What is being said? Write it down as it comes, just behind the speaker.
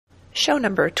Show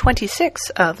number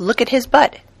 26 of Look at His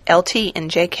Butt, LT and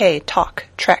JK Talk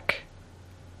Trek.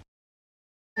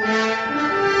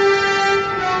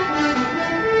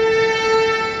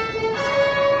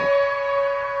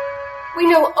 We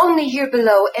know only here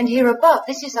below and here above.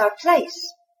 This is our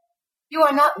place. You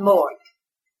are not Morg.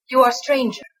 You are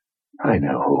stranger. I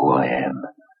know who I am.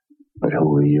 But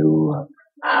who are you?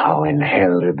 How in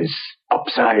hell did this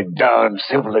upside-down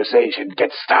civilization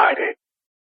get started?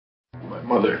 My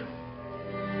mother.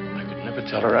 I could never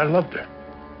tell her I loved her.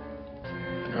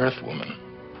 An Earth woman,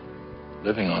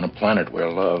 living on a planet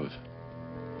where love,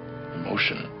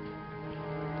 emotion,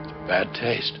 is bad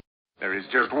taste. There is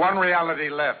just one reality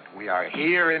left. We are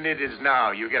here and it is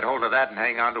now. You get hold of that and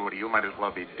hang on to it, you might as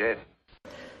well be dead.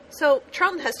 So,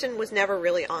 Charlton Heston was never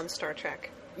really on Star Trek.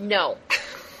 No.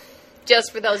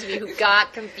 Just for those of you who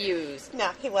got confused.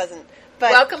 No, he wasn't.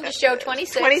 But welcome to show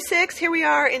 26. 26, here we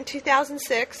are in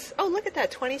 2006. Oh, look at that,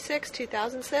 26,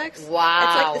 2006. Wow.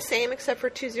 It's like the same except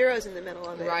for 2 zeros in the middle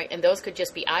of it. Right, and those could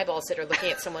just be eyeballs that are looking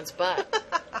at someone's butt.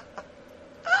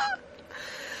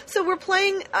 So we're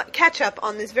playing catch-up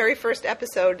on this very first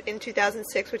episode in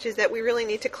 2006, which is that we really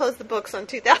need to close the books on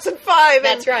 2005.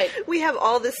 That's right. We have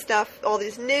all this stuff, all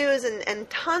this news, and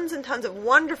tons of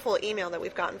wonderful email that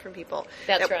we've gotten from people.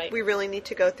 That's right. We really need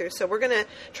to go through. So we're going to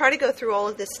try to go through all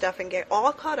of this stuff and get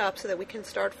all caught up so that we can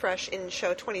start fresh in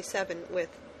show 27 with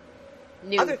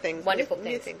other things. Wonderful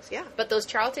new things, yeah. But those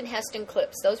Charlton Heston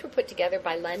clips, those were put together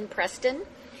by Len Preston,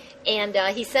 and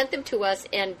he sent them to us,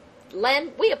 and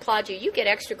Len, we applaud you. You get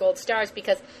extra gold stars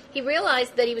because he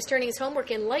realized that he was turning his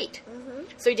homework in late. Mm-hmm.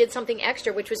 So he did something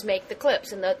extra, which was make the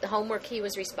clips. And the homework he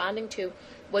was responding to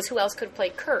was who else could have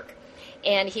played Kirk.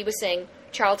 And he was saying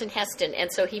Charlton Heston.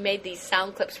 And so he made these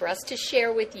sound clips for us to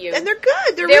share with you. And they're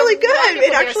good. They're really good. Wonderful.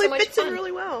 It actually so fits in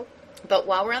really well. But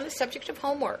while we're on the subject of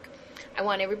homework, I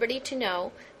want everybody to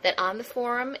know that on the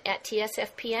forum at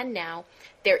TSFPN now,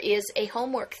 there is a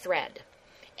homework thread.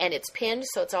 And it's pinned,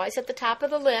 so it's always at the top of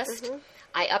the list. Mm-hmm.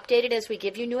 I update it as we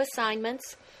give you new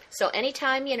assignments. So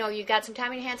anytime, you got some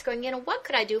time in your hands going, what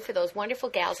could I do for those wonderful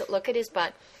gals that look at his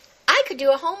butt? I could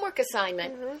do a homework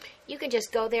assignment. Mm-hmm. You can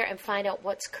just go there and find out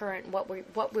what's current, what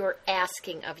we're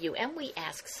asking of you. And we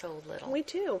ask so little. We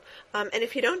do. And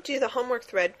if you don't do the homework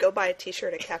thread, go buy a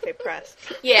T-shirt at Cafe Press.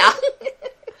 Yeah.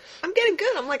 I'm getting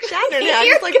good. I'm like Shatner now.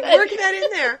 Just work that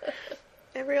in there.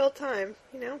 Every old time,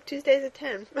 Tuesdays at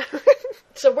 10.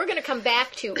 So we're going to come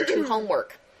back to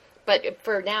homework. But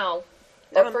for now,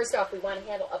 first off, we want to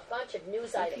handle a bunch of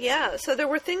news items. Yeah, so there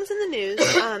were things in the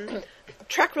news,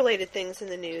 Trek-related things in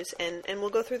the news, and we'll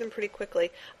go through them pretty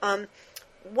quickly.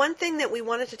 One thing that we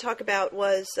wanted to talk about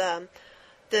was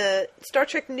the Star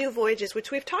Trek New Voyages, which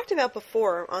we've talked about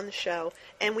before on the show,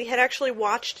 and we had actually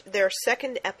watched their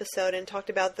second episode and talked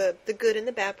about the good and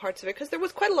the bad parts of it, because there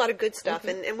was quite a lot of good stuff,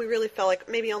 mm-hmm. and we really felt like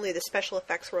maybe only the special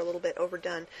effects were a little bit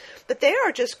overdone. But they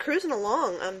are just cruising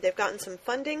along. They've gotten some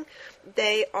funding.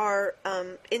 They are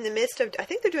in the midst of, I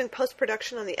think they're doing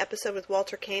post-production on the episode with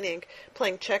Walter Koenig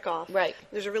playing Chekhov. Right.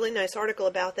 There's a really nice article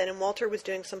about that, and Walter was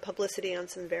doing some publicity on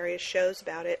some various shows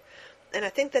about it. And I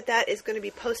think that is going to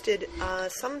be posted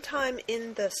sometime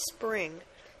in the spring.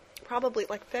 Probably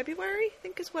like February, I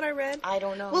think is what I read. I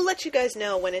don't know. We'll let you guys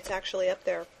know when it's actually up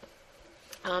there.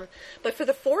 But for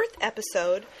the fourth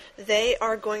episode, they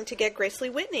are going to get Grace Lee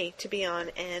Whitney to be on,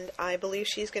 and I believe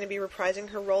she's going to be reprising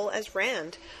her role as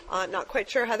Rand. Not quite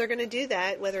sure how they're going to do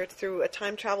that, whether it's through a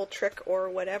time travel trick or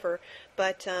whatever,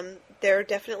 but they're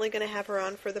definitely going to have her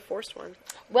on for the fourth one.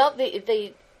 Well,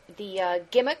 the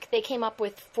gimmick they came up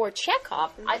with for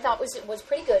Chekhov, mm-hmm. I thought was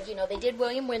pretty good. They did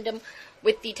William Wyndham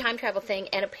with the time travel thing,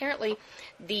 and apparently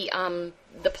the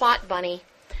plot bunny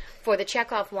for the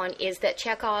Chekhov one is that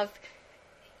Chekhov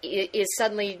is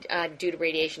suddenly, due to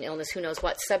radiation illness, who knows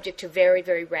what, subject to very,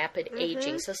 very rapid mm-hmm.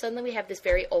 aging. So suddenly we have this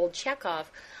very old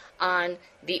Chekhov on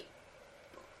the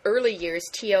early years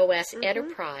TOS mm-hmm.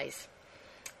 Enterprise.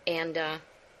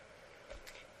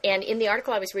 And in the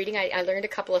article I was reading, I learned a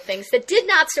couple of things that did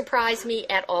not surprise me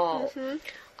at all.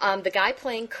 Mm-hmm. The guy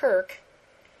playing Kirk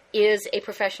is a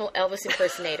professional Elvis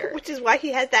impersonator. Which is why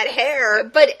he has that hair.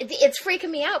 But it's freaking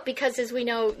me out because, as we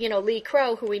know, Lee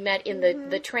Crow, who we met in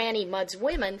the tranny Mudd's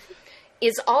Women,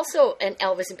 is also an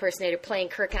Elvis impersonator playing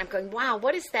Kirk. And I'm going, wow,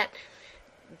 what is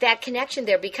that connection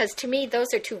there? Because to me,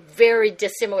 those are two very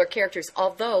dissimilar characters,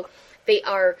 although they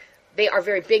are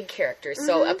very big characters. Mm-hmm.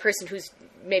 So a person who's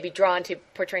maybe drawn to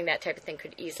portraying that type of thing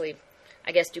could easily,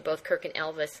 I guess, do both Kirk and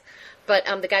Elvis. But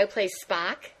the guy who plays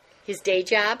Spock, his day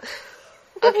job,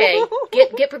 okay,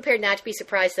 get prepared not to be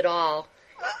surprised at all.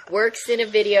 Works in a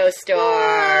video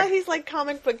store. He's like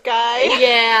comic book guy.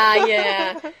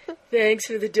 Yeah. Thanks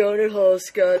for the donut hole,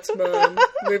 Scott's mom.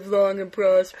 Live long and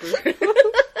prosper. Those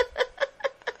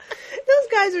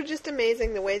guys are just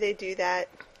amazing the way they do that.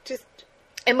 Just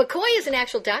And McCoy is an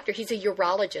actual doctor. He's a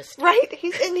urologist. right.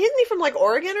 Isn't he from like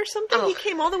Oregon or something? Oh, He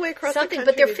came all the way across the country.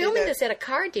 But they're to do filming that. this at a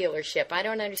car dealership. I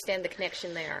don't understand the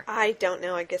connection there. I don't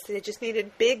know. I guess they just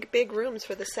needed big rooms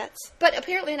for the sets. But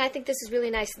apparently, and I think this is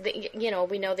really nice,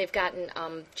 we know they've gotten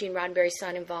Gene Roddenberry's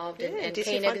son involved and DC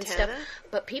painted and stuff. Fontana.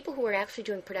 But people who were actually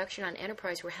doing production on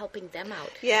Enterprise were helping them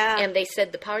out. Yeah. And they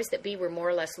said the powers that be were more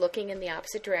or less looking in the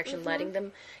opposite direction, letting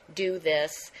them do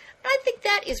this. I think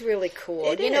that is really cool.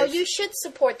 It You is. should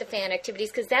support the fan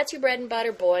activities because that's your bread and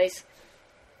butter, boys.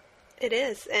 It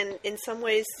is, and in some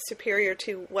ways superior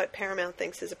to what Paramount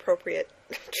thinks is appropriate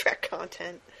Trek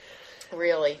content.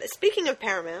 Really. Speaking of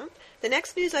Paramount, the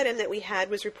next news item that we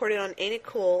had was reported on Ain't It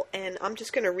Cool, and I'm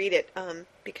just going to read it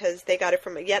because they got it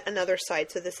from yet another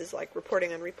site, so this is like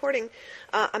reporting on reporting.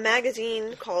 A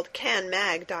magazine called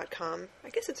CanMag.com, I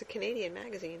guess it's a Canadian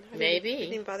magazine. Maybe.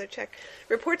 Didn't even bother to check.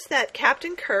 Reports that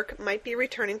Captain Kirk might be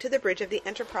returning to the bridge of the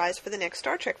Enterprise for the next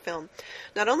Star Trek film.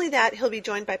 Not only that, he'll be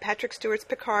joined by Patrick Stewart's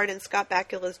Picard and Scott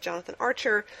Bakula's Jonathan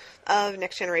Archer of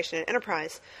Next Generation and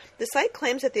Enterprise. The site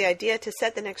claims that the idea to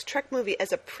set the next Trek movie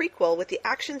as a prequel with the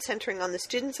action centering on the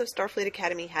students of Starfleet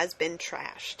Academy has been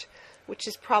trashed, which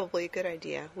is probably a good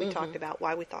idea. We talked about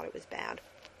why we thought it was bad.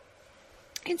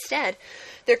 Instead,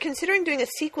 they're considering doing a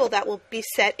sequel that will be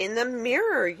set in the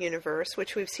Mirror universe,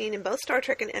 which we've seen in both Star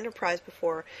Trek and Enterprise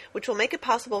before, which will make it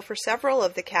possible for several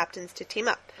of the captains to team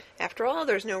up. After all,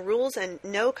 there's no rules and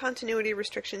no continuity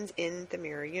restrictions in the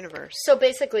Mirror universe. So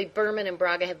basically, Berman and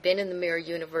Braga have been in the Mirror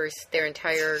universe their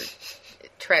entire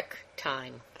Trek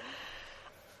time.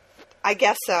 I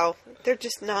guess so. They're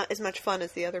just not as much fun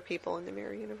as the other people in the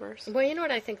Mirror universe. Well, you know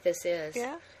what I think this is?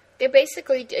 Yeah? They're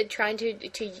basically trying to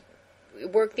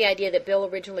work the idea that Bill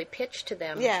originally pitched to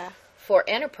them Yeah. for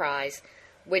Enterprise,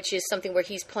 which is something where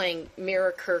he's playing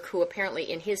Mirror Kirk, who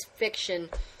apparently in his fiction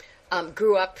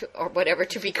grew up or whatever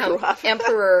to become Grew up.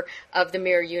 emperor of the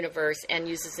Mirror universe and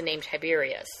uses the name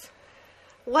Tiberius.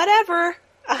 Whatever.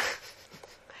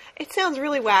 It sounds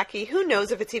really wacky. Who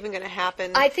knows if it's even going to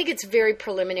happen? I think it's very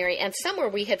preliminary, and somewhere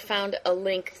we had found a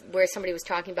link where somebody was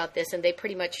talking about this, and they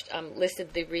pretty much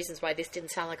listed the reasons why this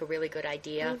didn't sound like a really good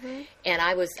idea, and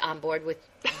I was on board with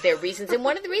their reasons. And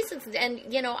one of the reasons, and,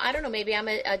 I don't know, maybe I'm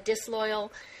a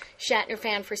disloyal Shatner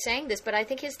fan for saying this, but I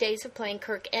think his days of playing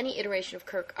Kirk, any iteration of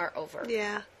Kirk, are over.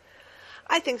 Yeah.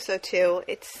 I think so, too.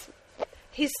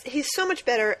 He's so much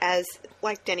better as,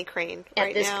 like, Denny Crane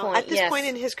right this now. point, At this yes. point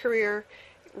in his career,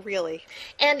 really.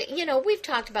 And, we've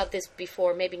talked about this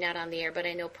before, maybe not on the air, but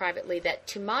I know privately that,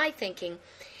 to my thinking,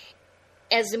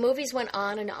 as the movies went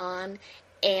on,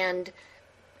 and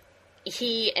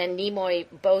he and Nimoy,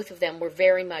 both of them, were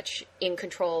very much in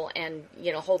control and,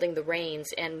 holding the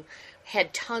reins and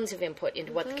had tons of input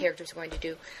into what the characters were going to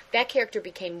do, that character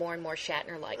became more and more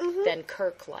Shatner-like than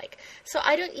Kirk-like. So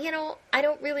I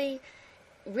don't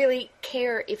really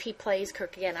care if he plays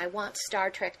Kirk again. I want Star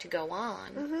Trek to go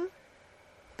on.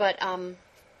 But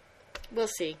we'll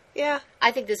see. Yeah.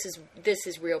 I think this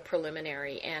is real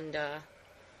preliminary, and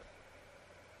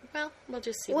we'll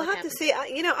just see. We'll what have to happens. see.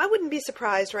 I wouldn't be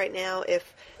surprised right now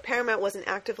if Paramount wasn't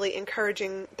actively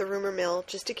encouraging the rumor mill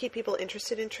just to keep people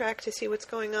interested in Trek to see what's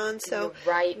going on. So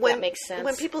You're right. when, that makes sense.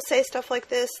 When people say stuff like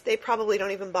this, they probably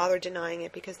don't even bother denying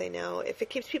it because they know if it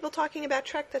keeps people talking about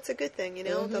Trek, that's a good thing.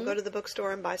 They'll go to the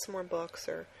bookstore and buy some more books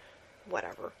or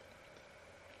whatever.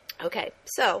 Okay,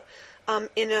 so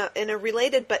in a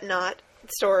related but not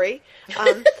story,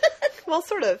 well,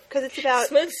 sort of, because it's about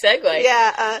smooth segue.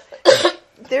 Yeah,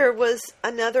 there was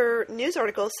another news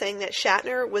article saying that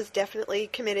Shatner was definitely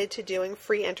committed to doing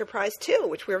Free Enterprise 2,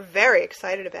 which we're very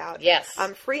excited about. Yes.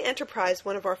 Free Enterprise,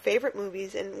 one of our favorite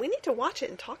movies, and we need to watch it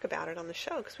and talk about it on the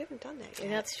show because we haven't done that yet.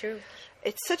 Yeah, that's true.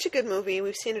 It's such a good movie.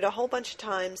 We've seen it a whole bunch of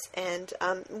times, and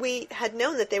we had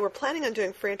known that they were planning on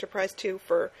doing Free Enterprise 2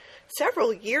 for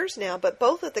several years now, but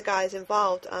both of the guys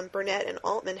involved, Burnett and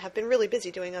Altman, have been really busy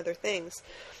doing other things.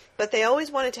 But they always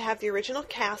wanted to have the original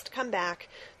cast come back.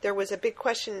 There was a big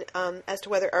question as to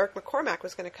whether Eric McCormack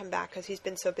was going to come back because he's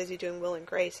been so busy doing Will and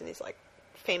Grace, and he's like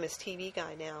famous TV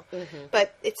guy now.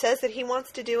 But it says that he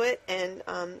wants to do it, and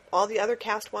all the other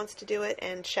cast wants to do it,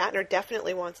 and Shatner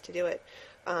definitely wants to do it.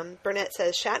 Burnett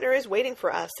says, Shatner is waiting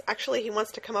for us. Actually, he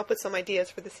wants to come up with some ideas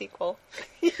for the sequel.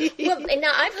 Well, and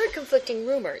now I've heard conflicting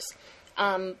rumors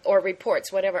or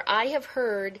reports, whatever. I have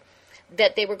heard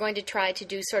that they were going to try to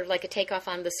do sort of like a takeoff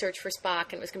on The Search for Spock,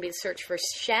 and it was going to be The Search for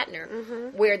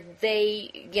Shatner, where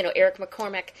they, Eric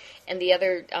McCormack and the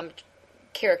other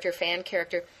fan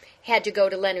character, had to go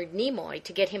to Leonard Nimoy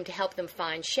to get him to help them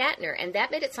find Shatner, and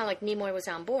that made it sound like Nimoy was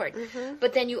on board.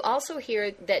 But then you also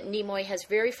hear that Nimoy has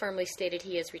very firmly stated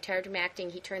he is retired from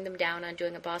acting. He turned them down on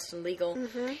doing a Boston Legal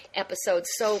episode.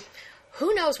 So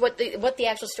who knows what the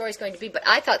actual story is going to be, but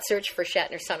I thought Search for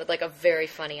Shatner sounded like a very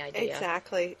funny idea.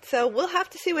 Exactly. So we'll have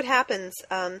to see what happens.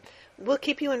 We'll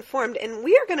keep you informed, and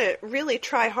we are going to really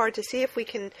try hard to see if we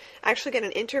can actually get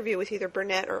an interview with either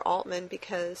Burnett or Altman,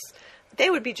 because they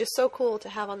would be just so cool to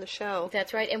have on the show.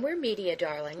 That's right, and we're media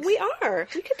darlings. We are.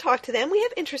 We can talk to them. We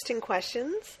have interesting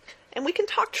questions, and we can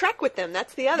talk Trek with them.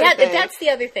 That's the other thing. That's the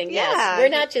other thing, yes. Yeah. We're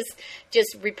not just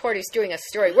reporters doing a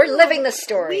story. We're living the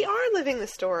story. We are living the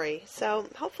story. So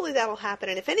hopefully that'll happen.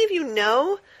 And if any of you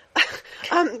know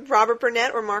Robert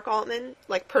Burnett or Mark Altman,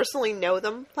 like personally know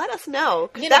them, let us know,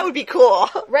 because that would be cool.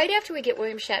 Right after we get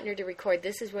William Shatner to record,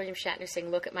 this is William Shatner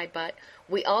saying, "Look at my butt."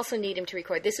 We also need him to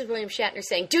record. This is William Shatner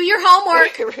saying, "Do your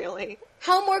homework." Really.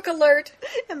 Homework alert.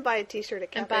 And buy a T-shirt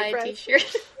at Cafe And buy Press. a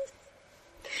T-shirt.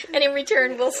 And in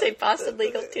return, we'll say Boston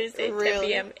Legal Tuesday, 10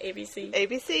 p.m. ABC.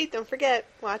 ABC, don't forget.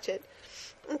 Watch it.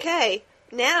 Okay,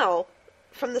 now,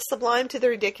 from the sublime to the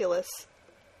ridiculous,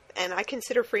 and I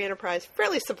consider Free Enterprise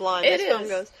fairly sublime as film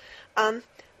goes.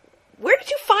 Where did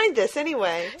you find this,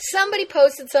 anyway? Somebody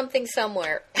posted something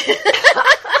somewhere.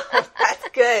 That's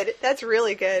good. That's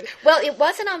really good. Well, it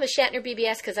wasn't on the Shatner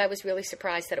BBS because I was really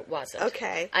surprised that it wasn't.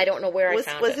 Okay. I don't know where I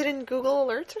found it. Was it in Google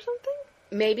Alerts or something?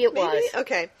 Maybe it was.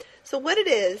 Okay. So what it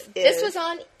is... This was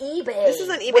on eBay. This is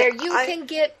on eBay. Where you can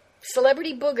get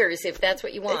celebrity boogers if that's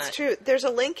what you want. It's true. There's a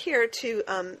link here to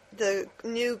the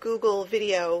new Google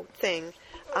video thing.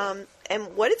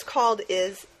 And what it's called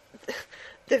is...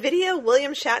 The video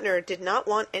William Shatner did not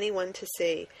want anyone to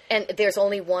see. And there's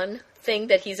only one thing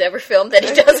that he's ever filmed that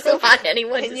he doesn't want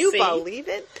anyone to see. Can you believe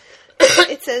it?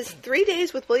 It says 3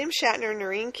 days with William Shatner,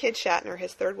 Noreen Kidd Shatner,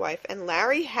 his third wife, and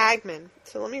Larry Hagman.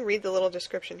 So let me read the little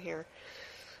description here.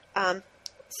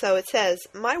 So it says,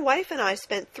 "My wife and I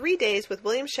spent 3 days with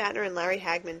William Shatner and Larry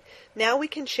Hagman. Now we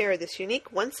can share this unique,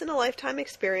 once-in-a-lifetime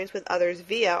experience with others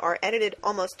via our edited,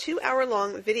 almost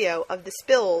 2-hour-long video of the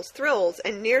spills, thrills,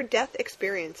 and near-death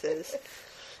experiences."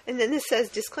 And then this says,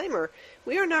 disclaimer,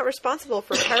 "We are not responsible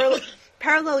for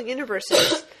parallel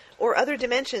universes or other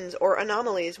dimensions or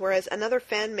anomalies, whereas another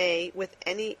fan may win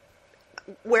any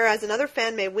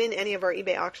of our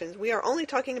eBay auctions. We are only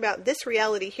talking about this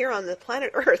reality here on the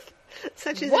planet Earth,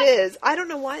 such as it is." I don't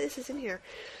know why this is in here.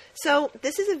 So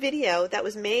this is a video that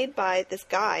was made by this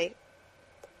guy,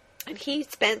 and he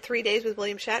spent 3 days with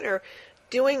William Shatner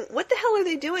doing... What the hell are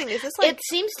they doing? Is this like... It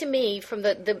seems to me from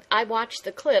the I watched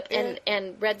the clip and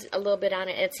read a little bit on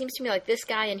it, and it seems to me like this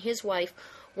guy and his wife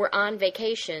were on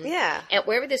vacation at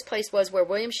wherever this place was where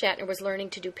William Shatner was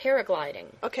learning to do paragliding.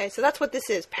 Okay, so that's what this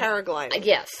is, paragliding.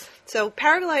 Yes. So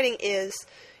paragliding is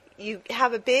you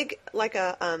have a big, like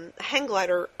a hang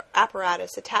glider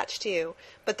apparatus attached to you,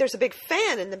 but there's a big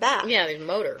fan in the back. Yeah, there's a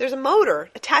motor. There's a motor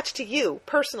attached to you,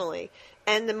 personally.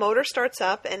 And the motor starts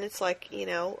up, and it's like,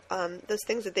 those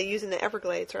things that they use in the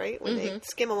Everglades, right? When they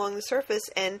skim along the surface,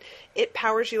 and it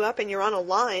powers you up, and you're on a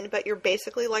line, but you're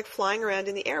basically like flying around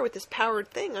in the air with this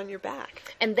powered thing on your back.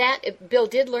 And that, Bill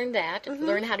did learn that,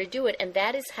 learn how to do it, and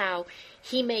that is how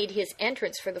he made his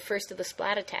entrance for the first of the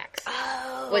Splat attacks.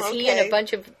 Oh, was he and a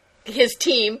bunch of his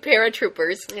team,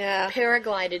 paratroopers,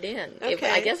 paraglided in. Okay.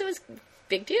 I guess it was a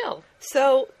big deal.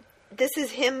 So... This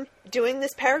is him doing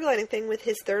this paragliding thing with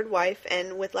his third wife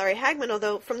and with Larry Hagman,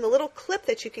 although from the little clip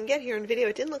that you can get here in video,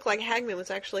 it didn't look like Hagman was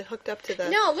actually hooked up to the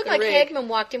No, it looked like rig. Hagman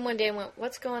walked in one day and went,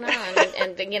 "What's going on?"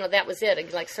 and that was it.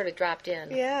 It sort of dropped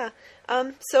in. Yeah.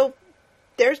 So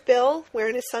there's Bill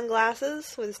wearing his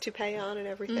sunglasses with his toupee on and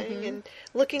everything and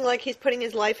looking like he's putting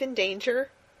his life in danger.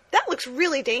 That looks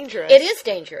really dangerous. It is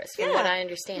dangerous, from what I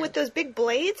understand. With those big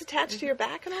blades attached to your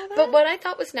back and all that? But what I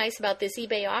thought was nice about this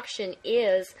eBay auction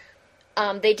is...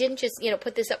 they didn't just,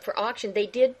 put this up for auction. They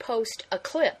did post a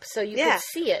clip, so you could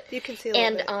see it. You can see a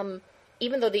little bit.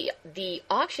 Even though the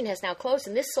auction has now closed,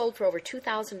 and this sold for over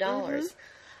 $2,000,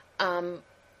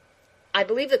 I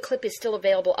believe the clip is still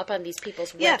available up on these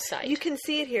people's website. You can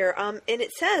see it here. And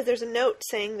it says, there's a note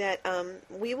saying that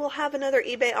we will have another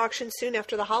eBay auction soon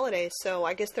after the holidays, so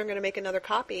I guess they're going to make another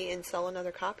copy and sell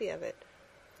another copy of it.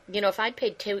 If I'd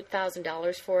paid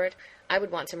 $2,000 for it, I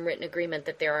would want some written agreement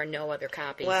that there are no other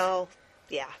copies. Well...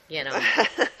 Yeah.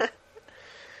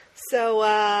 So,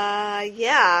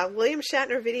 William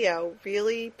Shatner video,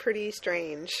 really pretty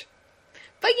strange.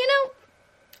 But,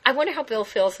 I wonder how Bill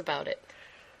feels about it.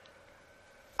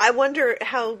 I wonder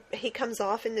how he comes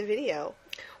off in the video.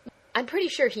 I'm pretty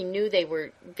sure he knew they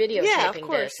were videotaping of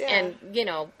course, this. And,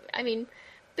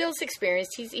 Bill's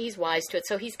experienced. He's wise to it,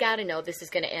 so he's got to know this is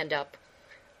going to end up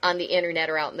on the internet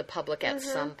or out in the public at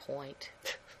some point.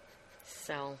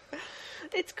 So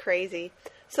it's crazy.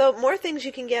 So more things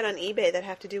you can get on eBay that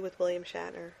have to do with William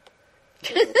Shatner.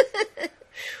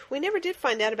 We never did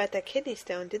find out about that kidney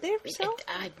stone. Did they ever sell?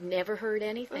 I've never heard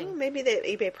anything. Oh, maybe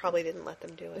eBay probably didn't let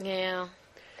them do it. Yeah.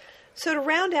 So to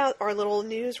round out our little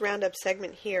news roundup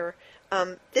segment here,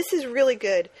 this is really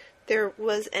good. There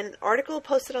was an article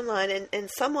posted online, and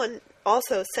someone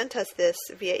also sent us this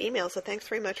via email, so thanks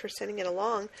very much for sending it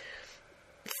along.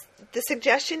 The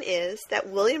suggestion is that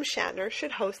William Shatner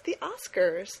should host the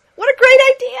Oscars. What a great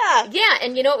idea! Yeah,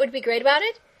 and you know what would be great about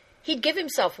it? He'd give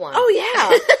himself one. Oh,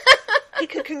 yeah. He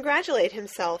could congratulate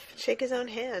himself, shake his own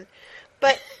hand.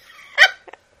 But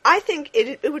I think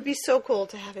it would be so cool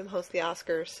to have him host the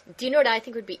Oscars. Do you know what I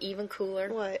think would be even cooler?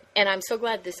 What? And I'm so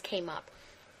glad this came up.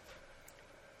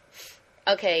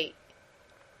 Okay,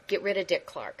 get rid of Dick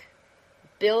Clark.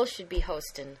 Bill should be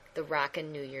hosting the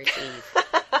Rockin' New Year's Eve.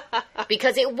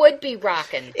 Because it would be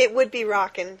rockin'. It would be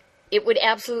rockin'. It would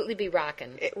absolutely be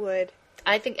rockin'. It would.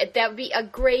 I think that would be a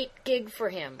great gig for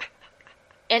him.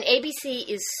 And ABC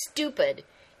is stupid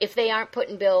if they aren't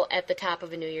putting Bill at the top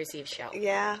of a New Year's Eve show.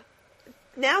 Yeah.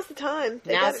 Now's the time.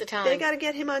 Now's the time. They got to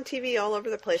get him on TV all over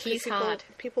the place. He's hot.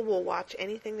 People will watch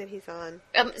anything that he's on.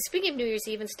 Speaking of New Year's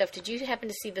Eve and stuff, did you happen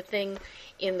to see the thing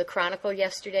in the Chronicle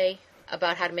yesterday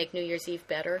about how to make New Year's Eve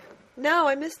better? No,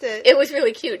 I missed it. It was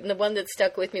really cute, and the one that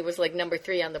stuck with me was like number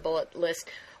 3 on the bullet list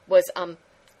was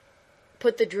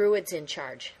put the Druids in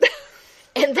charge.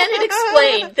 And then it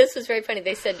explained, this was very funny,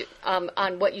 they said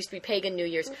on what used to be pagan New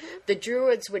Year's, the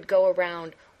Druids would go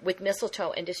around with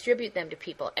mistletoe and distribute them to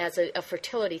people as a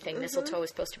fertility thing. Mistletoe is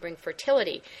supposed to bring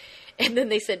fertility. And then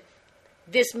they said,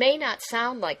 this may not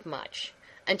sound like much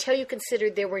until you consider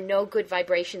there were no good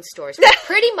vibration stores, which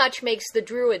pretty much makes the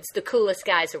Druids the coolest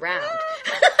guys around.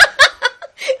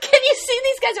 Can you see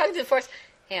these guys walking through the forest?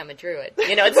 Hey, I'm a Druid.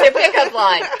 You know, it's their pickup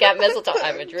line. Got mistletoe,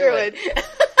 I'm a Druid.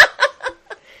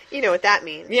 You know what that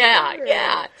means. Yeah,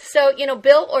 yeah. So,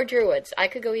 Bill or Druids. I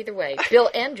could go either way. Bill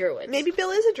and Druids. Maybe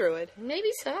Bill is a Druid. Maybe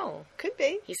so. Could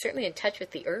be. He's certainly in touch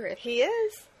with the earth. He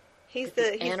is. He's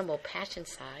the animal passion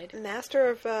side. Master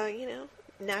of, natural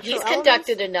He's elements.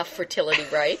 conducted enough fertility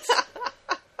rites.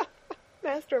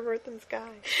 Master of earth and sky.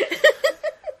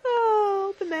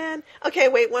 Oh, the man. Okay,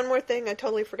 wait, one more thing I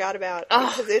totally forgot about.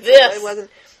 Oh, it wasn't.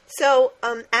 So,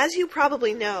 as you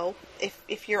probably know,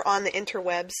 if you're on the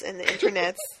interwebs and the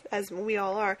internets, as we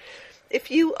all are,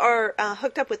 if you are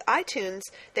hooked up with iTunes,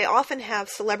 they often have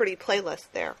celebrity playlists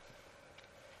there.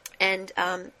 And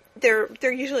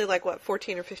they're usually like,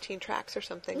 14 or 15 tracks or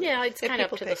something. Yeah, it's kind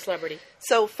of up to the celebrity.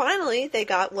 So finally, they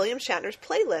got William Shatner's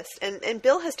playlist. And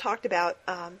Bill has talked about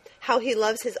how he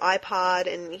loves his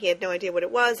iPod, and he had no idea what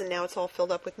it was, and now it's all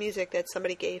filled up with music that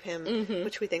somebody gave him,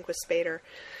 which we think was Spader.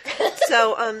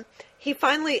 So he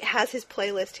finally has his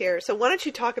playlist here. So why don't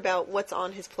you talk about what's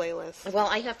on his playlist? Well,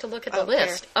 I have to look at the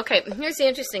list. Okay, here's the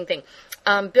interesting thing.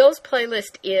 Bill's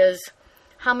playlist is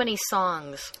how many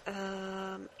songs?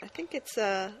 I think it's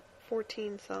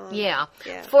 14 songs. Yeah,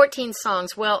 14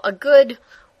 songs. Well, a good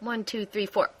 1, 2, 3,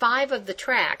 4, 5 of the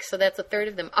tracks, so that's a third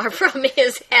of them, are from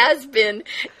his Has Been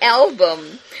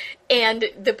album. And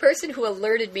the person who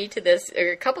alerted me to this,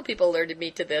 or a couple people alerted me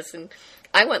to this, and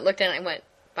I went and looked at it and I went,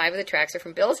 5 of the tracks are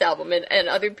from Bill's album. And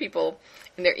other people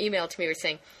in their email to me were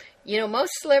saying,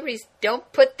 most celebrities don't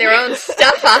put their own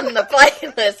stuff on the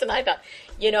playlist. And I thought,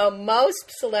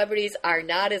 most celebrities are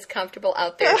not as comfortable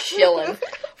out there shilling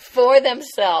for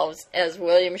themselves as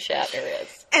William Shatner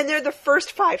is. And they're the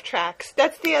first 5 tracks.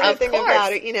 That's the other thing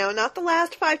about it, not the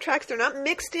last 5 tracks. They're not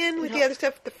mixed in with the other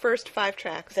stuff. The first 5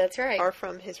 tracks That's right. are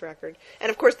from his record. And,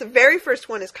 of course, the very first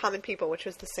one is Common People, which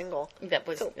was the single. That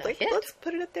was a hit. Let's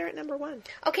put it up there at number 1.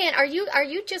 Okay, and are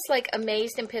you just,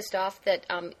 amazed and pissed off that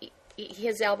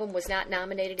his album was not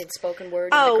nominated in spoken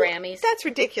word in the Grammys? That's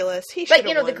ridiculous. He should have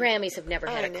won. The Grammys have never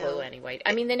had a clue anyway.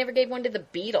 I mean, they never gave one to the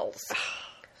Beatles.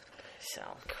 So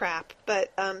crap.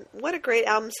 But what a great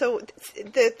album. So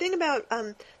the thing about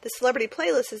the celebrity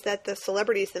playlist is that the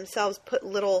celebrities themselves put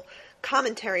little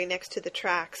commentary next to the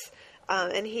tracks.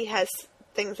 And he has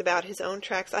things about his own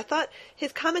tracks. I thought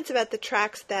his comments about the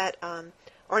tracks that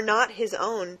are not his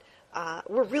own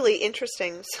were really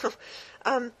interesting. So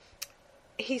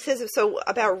he says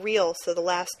about Real, so the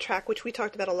last track, which we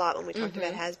talked about a lot when we talked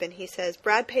about Has Been. He says,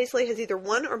 Brad Paisley has either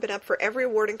won or been up for every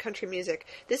award in country music.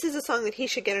 This is a song that he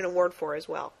should get an award for as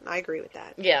well. I agree with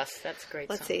that. Yes, that's a great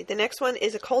Let's see. The next one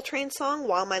is a Coltrane song,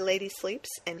 While My Lady Sleeps,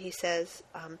 and he says,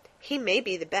 he may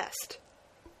be the best.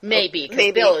 Maybe, because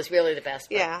Maybe. Bill is really the best.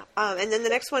 But Yeah. And then the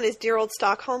next one is Dear Old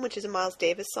Stockholm, which is a Miles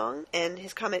Davis song. And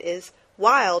his comment is,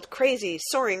 wild, crazy,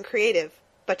 soaring, creative,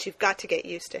 but you've got to get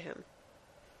used to him.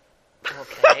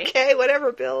 Okay. Okay,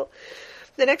 whatever, Bill.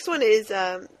 The next one is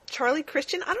Charlie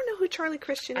Christian. I don't know who Charlie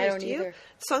Christian is. I don't Do you? either.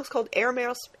 The song's called Air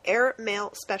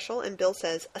Mail Special, and Bill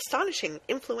says, astonishing,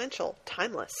 influential,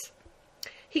 timeless.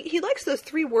 He likes those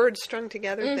 3 words strung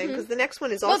together thing, because the next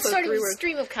one is Well, also it's sort of 3 a words.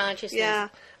 stream of consciousness.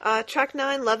 Yeah. Track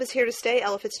 9, Love is Here to Stay,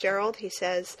 Ella Fitzgerald. He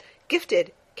says,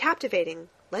 gifted, captivating,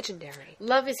 legendary.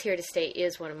 Love is Here to Stay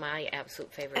is one of my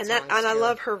absolute favorite And songs. I too.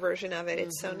 love her version of it.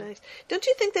 It's so nice. Don't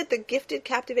you think that the gifted,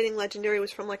 captivating, legendary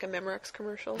was from like a Memorex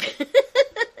commercial?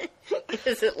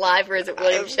 Is it live or is it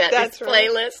William Shatner's that's right.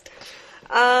 playlist?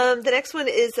 The next one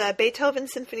is Beethoven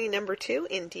Symphony No. 2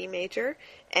 in D major.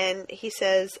 And he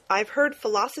says, I've heard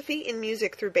philosophy in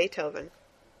music through Beethoven.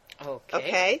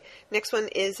 Okay. Next one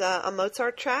is a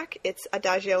Mozart track. It's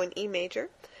Adagio in E major.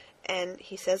 And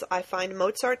he says, I find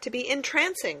Mozart to be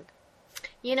entrancing.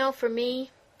 You know, for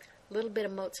me, a little bit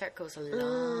of Mozart goes a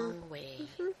long way.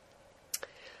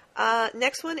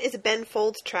 Next one is a Ben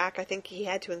Folds track. I think he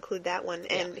had to include that one.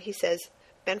 And he says,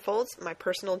 Ben Folds, my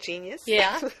personal genius.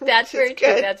 Yeah, that's Which is very true.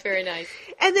 good. That's very nice.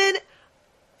 And then,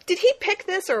 did he pick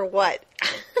this or what?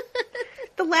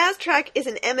 The last track is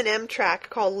an Eminem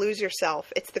track called Lose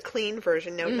Yourself. It's the clean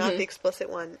version, no, not the explicit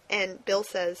one. And Bill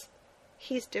says,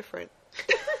 he's different.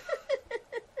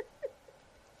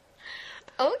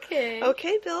 Okay.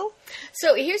 Okay, Bill.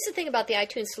 So here's the thing about the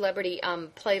iTunes Celebrity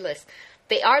playlist.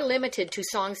 They are limited to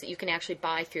songs that you can actually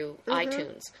buy through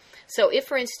iTunes. So if,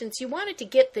 for instance, you wanted to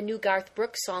get the new Garth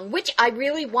Brooks song, which I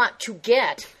really want to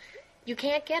get, you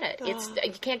can't get it.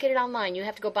 You can't get it online. You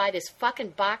have to go buy this fucking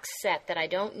box set that I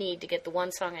don't need to get the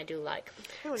one song I do like.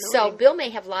 How So annoying. Bill may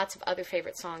have lots of other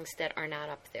favorite songs that are not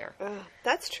up there.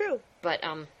 That's true. But,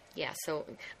 yeah, so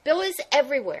Bill is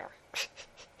everywhere.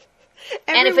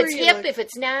 And if Everywhere it's you hip, look, if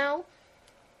it's now,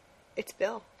 it's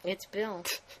Bill. it's Bill.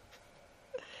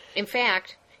 In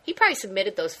fact, he probably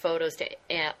submitted those photos to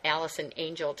Allison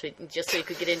Angel just so he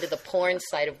could get into the porn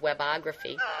site of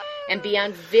Webography and be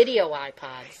on video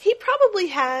iPods. He probably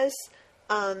has,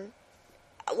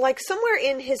 like somewhere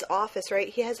in his office, right?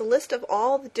 He has a list of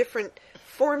all the different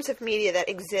forms of media that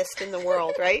exist in the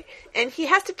world, right? And he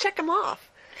has to check them off.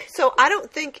 So I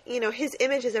don't think, his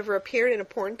image has ever appeared in a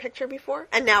porn picture before,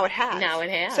 and now it has. Now it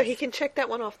has. So he can check that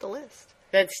one off the list.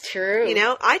 That's true.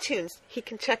 iTunes, he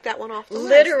can check that one off the list.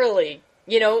 Literally.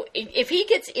 If he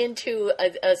gets into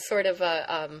a sort of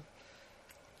a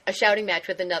shouting match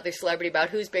with another celebrity about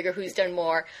who's bigger, who's done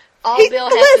more, all Bill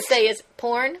has to say is,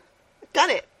 porn?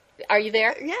 Done it. Are you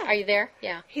there? Yeah. Are you there?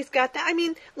 Yeah. He's got that. I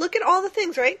mean, look at all the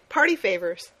things, right? Party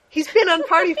favors. He's been on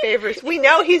Party Favors. We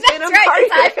know he's been on That's Party right,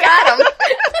 'cause Favors. I've got him.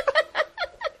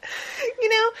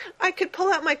 I could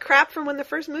pull out my crap from when the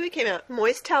first movie came out.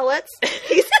 Moist towelettes.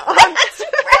 He's on. That's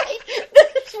right.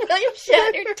 That's William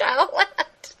Shatner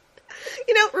towelette.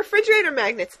 Refrigerator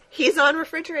magnets. He's on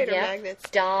refrigerator Yeah. magnets.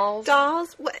 Dolls.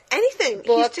 Anything.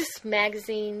 Books,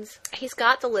 magazines. He's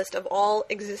got the list of all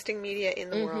existing media in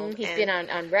the world. He's and been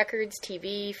on records,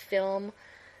 TV, film,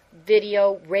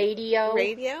 video, radio.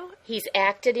 radio. He's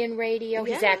acted in radio.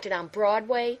 He's Yeah. acted on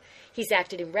Broadway. He's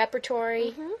acted in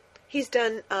repertory. He's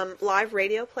done live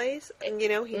radio plays, and he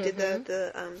did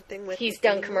the thing with. He's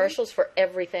done Annie commercials for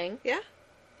everything. Moore. Yeah.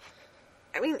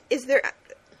 I mean, is there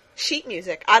sheet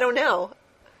music? I don't know.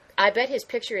 I bet his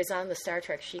picture is on the Star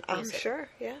Trek sheet I'm music. sure.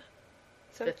 Yeah.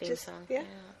 So The theme song. Yeah.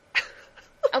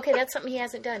 Okay, that's something he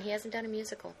hasn't done. He hasn't done a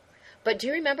musical. But do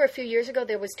you remember a few years ago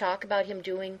there was talk about him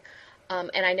doing,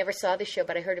 and I never saw the show,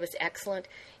 but I heard it was excellent.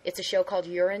 It's a show called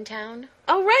Urinetown.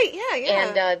 Oh right. Yeah.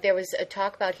 And there was a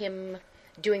talk about him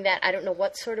doing that. I don't know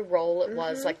what sort of role it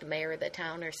was, like the mayor of the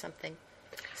town or something.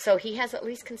 So he has at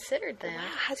least considered that.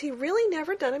 Wow, has he really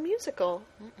never done a musical?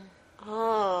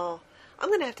 Oh, I'm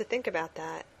going to have to think about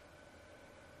that.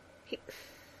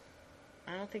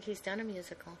 I don't think he's done a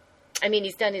musical. I mean,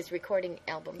 he's done his recording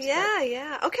albums.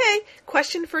 Yeah. Okay.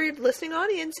 Question for your listening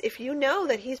audience. If you know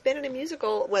that he's been in a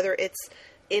musical, whether it's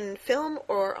in film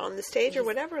or on the stage or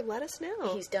whatever, let us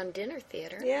know. He's done dinner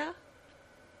theater. Yeah.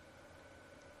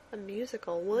 A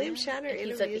musical. William Shatner in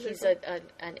He's a musical. He's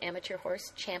an amateur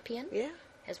horse champion. Yeah.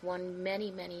 Has won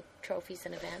many, many trophies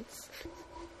and events.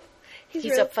 He's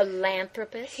He's a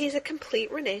philanthropist. He's a complete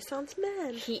Renaissance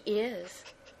man. He is.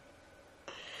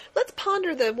 Let's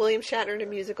ponder the William Shatner in a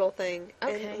musical thing.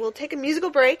 Okay. And we'll take a musical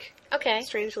break. Okay.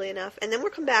 Strangely enough. And then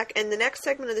we'll come back, and the next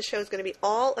segment of the show is going to be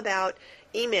all about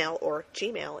email, or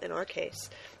Gmail in our case.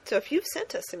 So if you've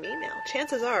sent us some email,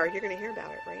 chances are you're going to hear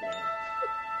about it right now.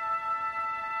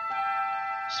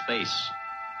 Space.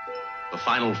 the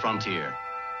final frontier.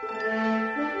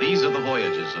 These are the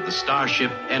voyages of the Starship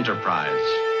Enterprise.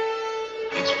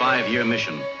 Its 5-year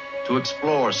mission, to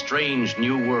explore strange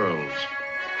new worlds,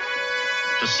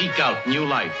 to seek out new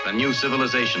life and new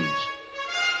civilizations,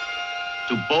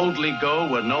 to boldly go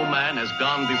where no man has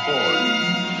gone before.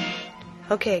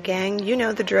 Okay, gang, you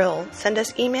know the drill. Send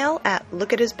us email at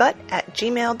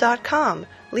lookathisbutt@gmail.com.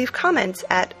 Leave comments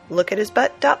at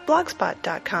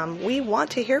lookathisbutt.blogspot.com. We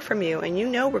want to hear from you, and you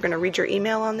know we're going to read your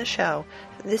email on the show.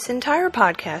 This entire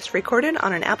podcast recorded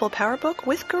on an Apple PowerBook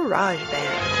with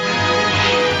GarageBand.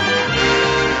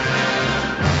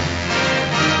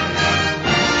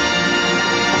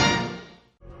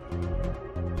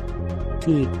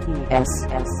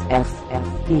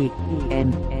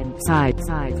 TSFFPN side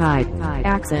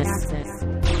access.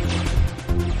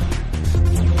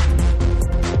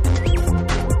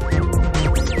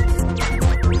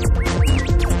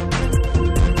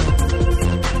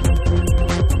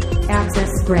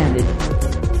 Access granted.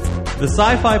 The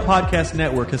Sci-Fi Podcast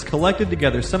Network has collected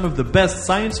together some of the best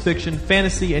science fiction,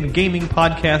 fantasy, and gaming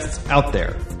podcasts out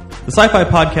there. The Sci-Fi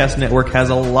Podcast Network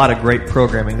has a lot of great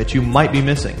programming that you might be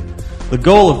missing. The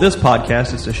goal of this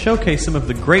podcast is to showcase some of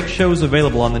the great shows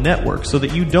available on the network so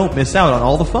that you don't miss out on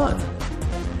all the fun.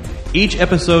 Each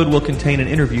episode will contain an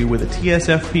interview with a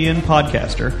TSFPN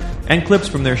podcaster and clips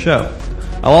from their show.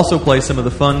 I'll also play some of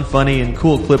the fun, funny, and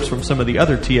cool clips from some of the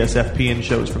other TSFPN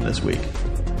shows from this week.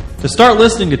 To start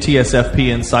listening to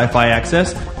TSFPN Sci-Fi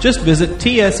Access, just visit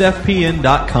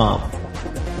tsfpn.com.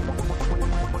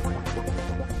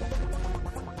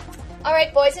 All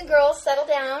right, boys and girls, settle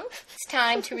down. It's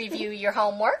time to review your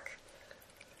homework.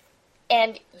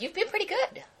 And you've been pretty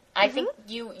good. I think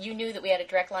you knew that we had a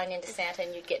direct line into Santa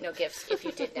and you'd get no gifts if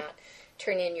you did not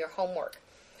turn in your homework.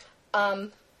 So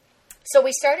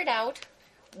we started out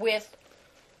with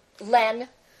Len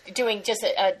doing just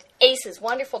a Ace's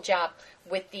wonderful job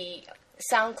with the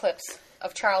sound clips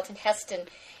of Charlton Heston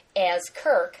as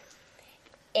Kirk.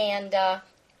 And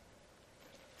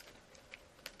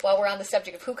while we're on the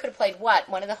subject of who could have played what,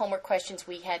 one of the homework questions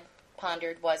we had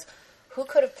pondered was who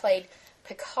could have played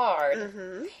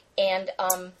Picard. And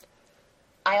I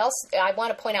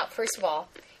want to point out, first of all,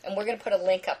 and we're going to put a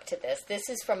link up to this. This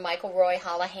is from Michael Roy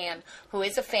Holohan, who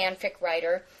is a fanfic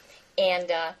writer. And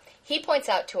he points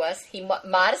out to us, he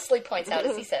modestly points out,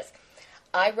 as he says,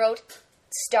 I wrote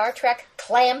Star Trek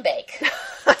Clambake.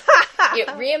 It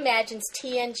reimagines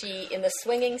TNG in the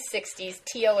swinging 60s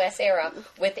TOS era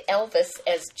with Elvis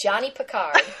as Johnny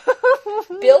Picard,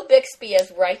 Bill Bixby as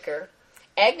Riker,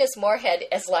 Agnes Moorehead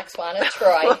as Laxwana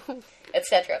Troy,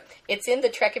 etc. It's in the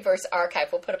Trekiverse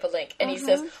archive. We'll put up a link. And he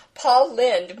says, Paul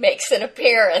Lynde makes an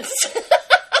appearance.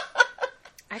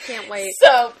 I can't wait.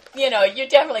 So, you're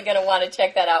definitely going to want to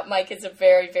check that out. Mike is a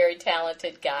very, very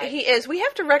talented guy. He is. We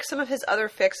have to rec some of his other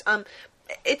fics.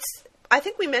 I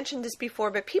think we mentioned this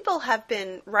before, but people have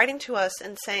been writing to us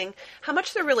and saying how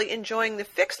much they're really enjoying the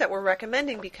fics that we're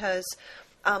recommending because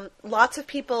lots of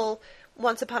people,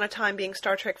 once upon a time being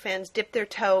Star Trek fans, dipped their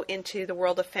toe into the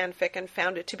world of fanfic and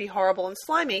found it to be horrible and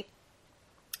slimy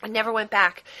and never went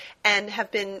back, and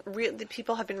the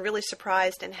people have been really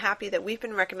surprised and happy that we've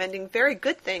been recommending very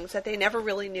good things that they never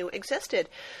really knew existed.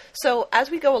 So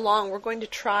as we go along, we're going to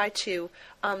try to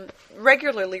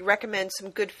regularly recommend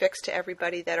some good fics to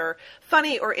everybody that are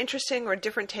funny or interesting or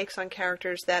different takes on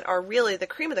characters that are really the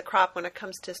cream of the crop when it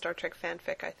comes to Star Trek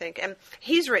fanfic, I think. And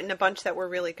he's written a bunch that were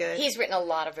really good. He's written a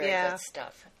lot of very good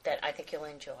stuff that I think you'll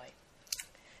enjoy.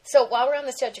 So while we're on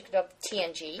the subject of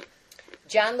TNG,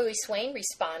 John Louis Swain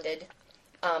responded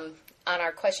on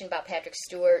our question about Patrick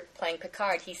Stewart playing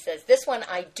Picard. He says, this one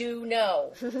I do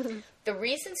know. The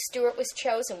reason Stewart was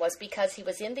chosen was because he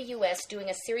was in the U.S. doing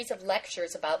a series of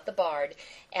lectures about the Bard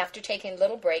after taking a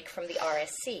little break from the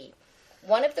RSC.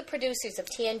 One of the producers of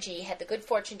TNG had the good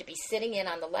fortune to be sitting in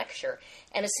on the lecture,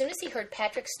 and as soon as he heard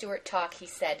Patrick Stewart talk, he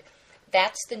said,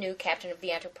 that's the new captain of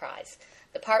the Enterprise.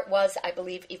 The part was, I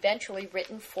believe, eventually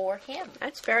written for him.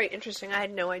 That's very interesting. I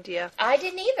had no idea. I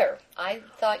didn't either. I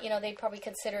thought, they probably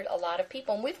considered a lot of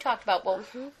people. And we've talked about,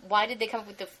 why did they come up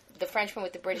with the Frenchman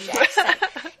with the British accent?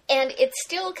 And it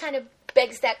still kind of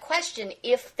begs that question.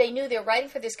 If they knew they were writing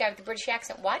for this guy with the British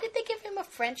accent, why did they give him a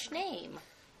French name?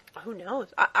 Who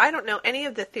knows? I don't know any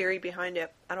of the theory behind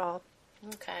it at all.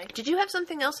 Okay. Did you have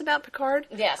something else about Picard?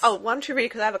 Yes. Oh, why don't you read,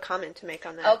 because I have a comment to make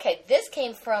on that. Okay, this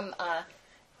came from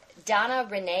Donna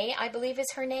Renee, I believe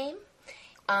is her name.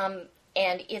 And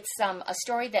it's a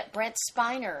story that Brent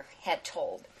Spiner had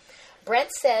told.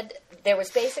 Brent said there was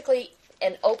basically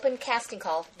an open casting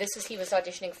call. He was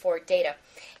auditioning for Data.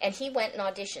 And he went and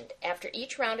auditioned. After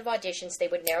each round of auditions, they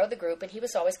would narrow the group, and he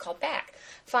was always called back.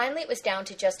 Finally, it was down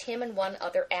to just him and one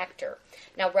other actor.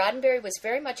 Now, Roddenberry was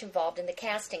very much involved in the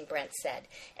casting, Brent said.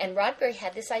 And Roddenberry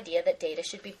had this idea that Data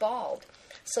should be bald.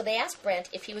 So they asked Brent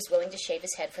if he was willing to shave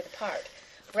his head for the part.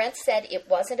 Brent said it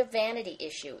wasn't a vanity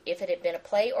issue. If it had been a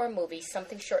play or a movie,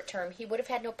 something short-term, he would have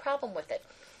had no problem with it.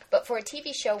 But for a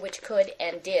TV show which could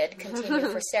and did continue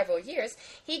for several years,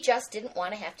 he just didn't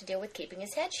want to have to deal with keeping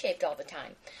his head shaved all the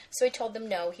time. So he told them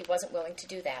no, he wasn't willing to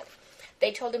do that.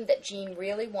 They told him that Gene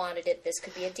really wanted it. This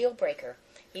could be a deal breaker.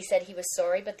 He said he was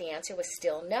sorry, but the answer was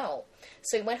still no.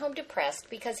 So he went home depressed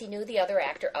because he knew the other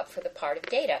actor up for the part of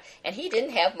Data, and he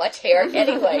didn't have much hair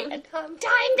anyway. And I'm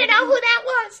dying to know who that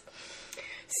was.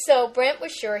 So Brent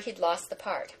was sure he'd lost the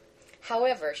part.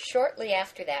 However, shortly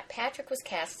after that, Patrick was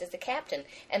cast as the captain,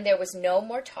 and there was no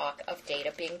more talk of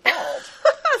Data being bald.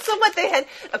 So what, they had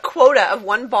a quota of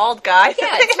one bald guy?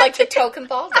 Yeah, it's like the token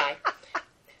bald guy.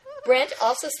 Brent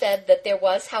also said that there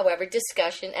was, however,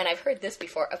 discussion, and I've heard this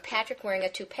before, of Patrick wearing a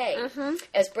toupee. Mm-hmm.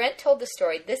 As Brent told the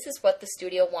story, this is what the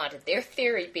studio wanted, their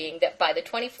theory being that by the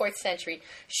 24th century,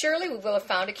 surely we will have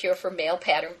found a cure for male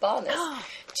pattern baldness.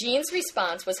 Gene's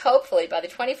response was, hopefully, by the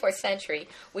 24th century,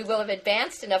 we will have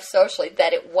advanced enough socially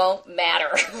that it won't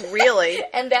matter. Really?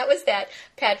 And that was that.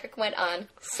 Patrick went on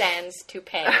sans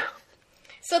toupee.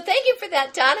 So thank you for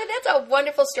that, Donna. That's a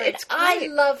wonderful story. It's great. I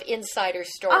love insider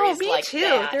stories me like too.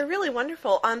 that. They're really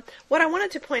wonderful. What I wanted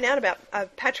to point out about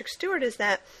Patrick Stewart is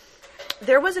that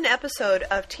there was an episode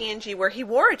of TNG where he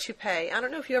wore a toupee. I don't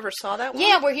know if you ever saw that one.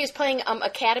 Yeah, where he was playing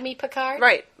Academy Picard.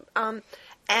 Right.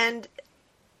 And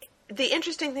the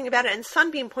interesting thing about it, and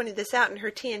Sunbeam pointed this out in her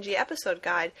TNG episode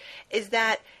guide, is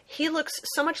that he looks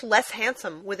so much less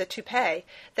handsome with a toupee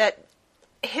that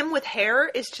him with hair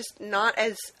is just not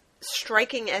as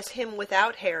striking as him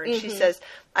without hair. And she says,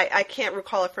 I can't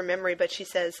recall it from memory, but she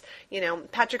says,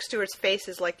 Patrick Stewart's face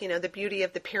is like, the beauty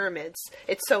of the pyramids.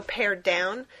 It's so pared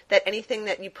down that anything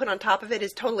that you put on top of it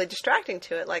is totally distracting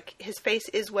to it. Like, his face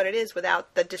is what it is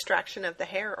without the distraction of the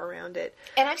hair around it.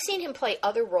 And I've seen him play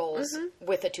other roles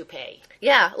with a toupee.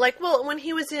 Yeah, when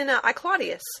he was in I,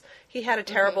 Claudius, he had a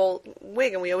terrible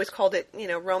wig, and we always called it,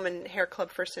 Roman Hair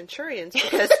Club for Centurions,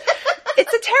 because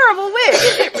it's a terrible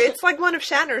wig. It's like one of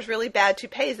Shatner's really bad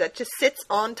toupees that just sits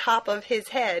on top of his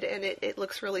head, and it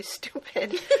looks really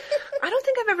stupid. I don't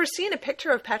think I've ever seen a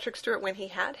picture of Patrick Stewart when he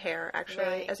had hair,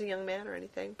 actually, as a young man or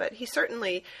anything. But he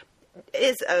certainly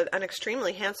is an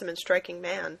extremely handsome and striking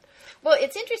man. Well,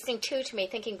 it's interesting, too, to me,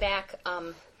 thinking back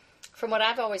from what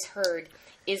I've always heard,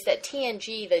 is that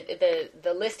TNG,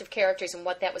 the list of characters and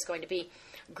what that was going to be,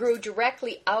 grew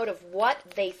directly out of what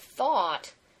they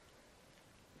thought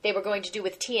they were going to do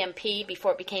with TMP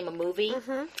before it became a movie.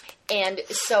 And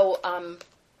so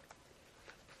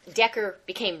Decker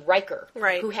became Riker,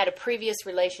 who had a previous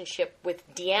relationship with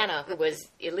Deanna, who was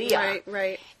Ilia.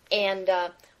 Right. And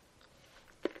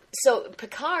so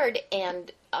Picard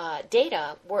and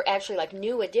Data were actually like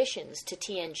new additions to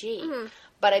TNG.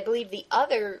 But I believe the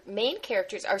other main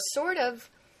characters are sort of,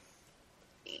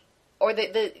 or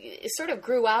it sort of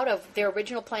grew out of their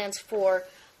original plans for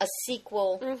a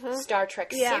sequel Star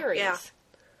Trek series. Yeah.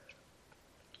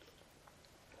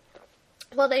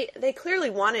 Well, they clearly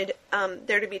wanted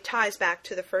there to be ties back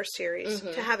to the first series,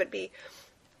 to have it be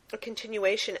a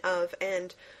continuation of,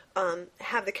 and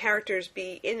have the characters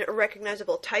be in a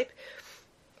recognizable type.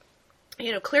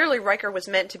 Clearly Riker was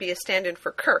meant to be a stand-in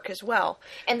for Kirk as well.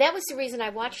 And that was the reason I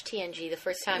watched TNG the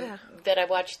first time that I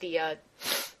watched the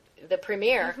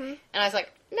premiere, and I was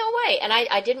like, no way. And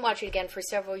I didn't watch it again for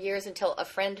several years until a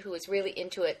friend who was really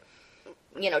into it,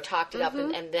 talked it up,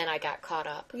 and then I got caught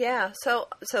up. Yeah, so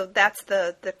that's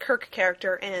the Kirk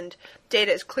character, and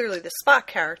Data is clearly the Spock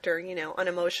character,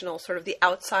 unemotional, sort of the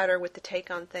outsider with the take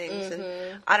on things.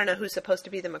 And I don't know who's supposed to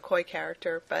be the McCoy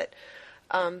character, but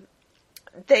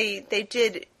they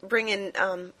did bring in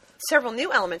several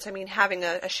new elements. I mean, having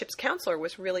a ship's counselor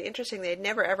was really interesting. They had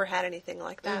never, ever had anything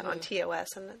like that on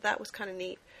TOS, and that was kind of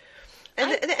neat. And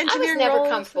the engineering I was never roles,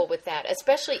 comfortable with that,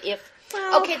 especially if...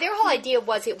 okay, their whole idea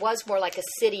was it was more like a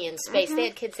city in space. They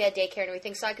had kids, they had daycare and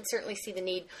everything, so I could certainly see the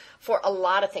need for a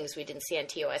lot of things we didn't see on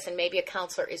TOS, and maybe a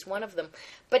counselor is one of them.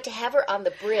 But to have her on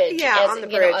the bridge as on the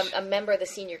bridge. A member of the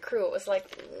senior crew, it was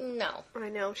like, no. I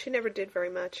know. She never did very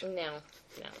much. No.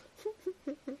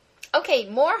 Okay,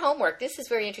 more homework. This is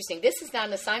very interesting. This is not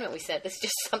an assignment we sent. This is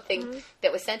just something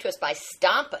that was sent to us by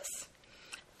Stompus.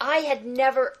 I had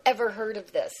never, ever heard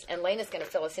of this. And Lena's going to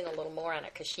fill us in a little more on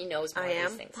it because she knows more of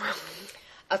these things.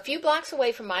 A few blocks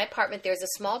away from my apartment, there's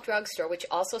a small drugstore which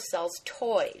also sells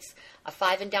toys, a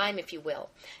 5 and dime, if you will.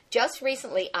 Just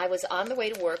recently, I was on the way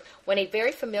to work when a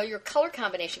very familiar color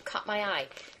combination caught my eye.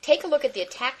 Take a look at the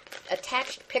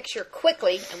attached picture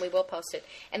quickly, and we will post it,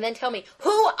 and then tell me,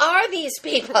 who are these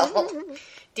people?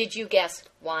 Did you guess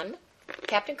 1,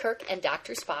 Captain Kirk and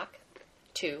Dr. Spock,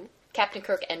 2, Captain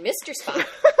Kirk and Mr. Spock,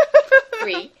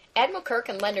 3, Admiral Kirk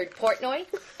and Leonard Portnoy,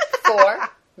 4,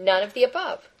 none of the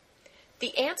above?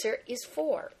 The answer is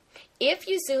 4. If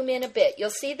you zoom in a bit,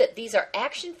 you'll see that these are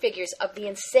action figures of the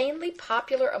insanely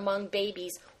popular among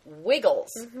babies, Wiggles.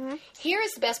 Here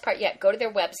is the best part yet. Go to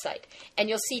their website, and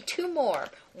you'll see 2 more,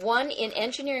 one in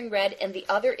engineering red and the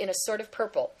other in a sort of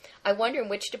purple. I wonder in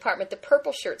which department the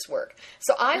purple shirts work.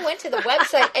 So I went to the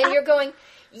website, and you're going,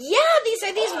 yeah, these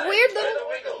are these weird little...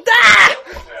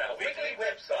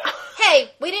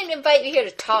 Hey, we didn't invite you here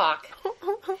to talk.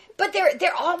 But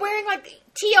they're all wearing, like,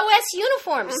 TOS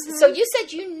uniforms. So you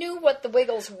said you knew what the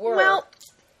Wiggles were. Well,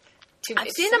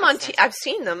 I've seen them on. I've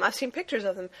seen them. I've seen pictures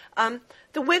of them.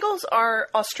 The Wiggles are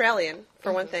Australian,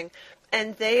 for one thing,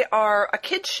 and they are a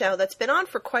kids show that's been on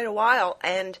for quite a while,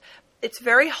 and it's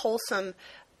very wholesome.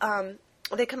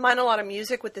 They combine a lot of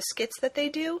music with the skits that they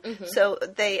do. So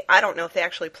I don't know if they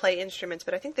actually play instruments,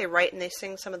 but I think they write and they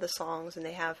sing some of the songs, and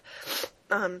they have,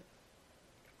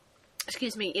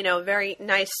 very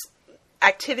nice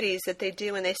activities that they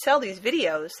do, and they sell these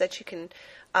videos that you can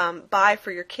buy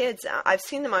for your kids. I've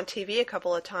seen them on TV a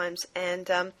couple of times,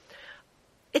 and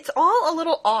it's all a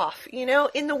little off,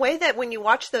 in the way that when you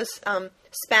watch those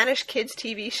Spanish kids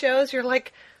TV shows, you're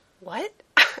like, what?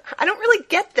 I don't really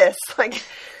get this.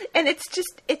 And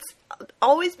it's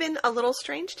always been a little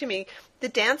strange to me. The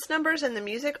dance numbers and the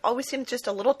music always seem just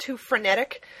a little too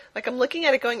frenetic. Like, I'm looking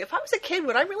at it going, if I was a kid,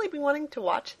 would I really be wanting to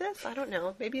watch this? I don't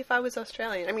know. Maybe if I was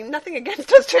Australian. I mean, nothing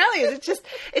against Australians.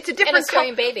 It's a different... An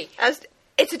Australian baby.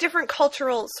 It's a different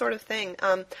cultural sort of thing.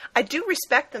 I do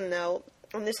respect them, though,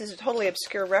 and this is a totally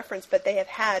obscure reference, but they have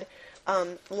had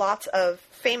lots of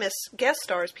famous guest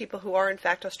stars, people who are in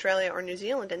fact Australia or New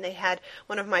Zealand, and they had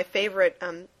one of my favorite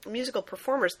musical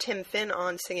performers, Tim Finn,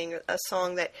 on singing a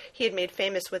song that he had made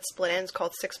famous with Split Enz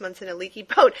called 6 Months in a Leaky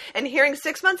Boat, and hearing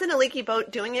 6 Months in a Leaky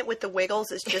Boat doing it with the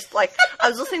Wiggles is just like, I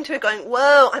was listening to it going,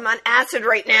 whoa, I'm on acid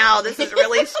right now, this is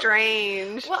really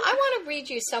strange. Well, I want to read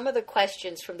you some of the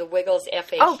questions from the Wiggles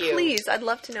FAQ. Oh, please, I'd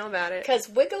love to know about it. Because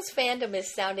Wiggles fandom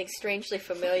is sounding strangely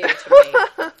familiar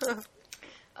to me.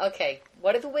 Okay,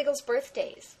 what are the Wiggles'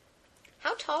 birthdays?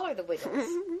 How tall are the Wiggles?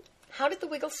 How did the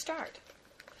Wiggles start?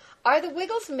 Are the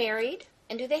Wiggles married,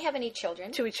 and do they have any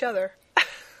children? To each other.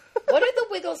 What are the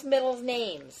Wiggles' middle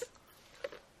names?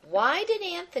 Why did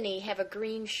Anthony have a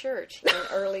green shirt in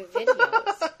early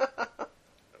videos?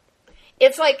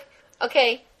 It's like,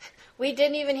 okay, we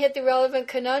didn't even hit the relevant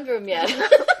conundrum yet.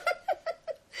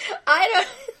 I don't,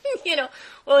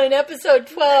 well, in episode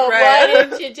 12, right. Why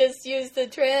didn't you just use the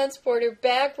transporter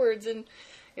backwards? And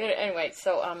anyway,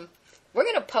 so we're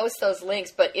going to post those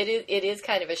links, but it is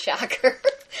kind of a shocker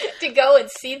to go and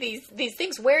see these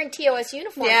things wearing TOS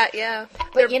uniforms. Yeah.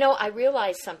 But, I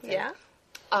realized something. Yeah?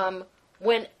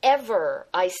 Whenever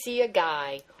I see a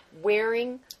guy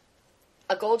wearing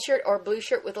a gold shirt or a blue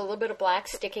shirt with a little bit of black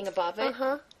sticking above it,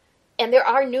 and there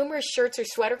are numerous shirts or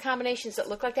sweater combinations that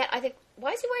look like that, I think,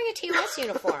 why is he wearing a TOS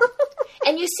uniform?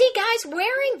 And you see guys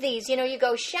wearing these. You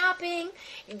go shopping.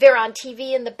 They're on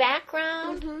TV in the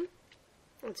background.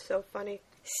 It's so funny.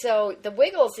 So the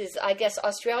Wiggles is, I guess,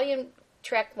 Australian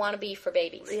Trek wannabe for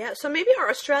babies. Yeah, so maybe our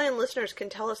Australian listeners can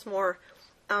tell us more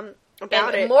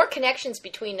about it. More connections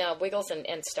between Wiggles and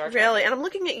Star Trek. Really? And I'm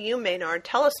looking at you, Maynard.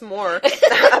 Tell us more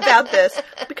about this.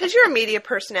 Because you're a media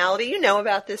personality. You know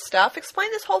about this stuff. Explain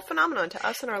this whole phenomenon to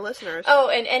us and our listeners. Oh,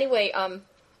 and anyway,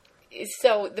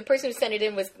 so the person who sent it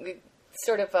in was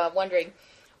sort of wondering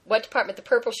what department the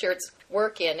purple shirts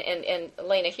work in. And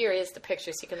Elena, here is the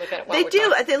picture so you can look at it while They we're do.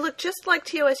 talking. They look just like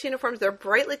TOS uniforms. They're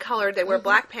brightly colored. They wear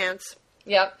black pants.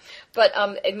 Yeah, but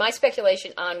my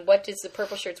speculation on what does the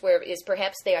purple shirts wear is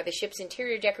perhaps they are the ship's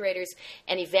interior decorators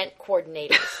and event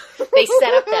coordinators. They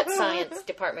set up that science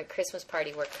department Christmas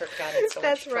party where Kirk got in so much trouble.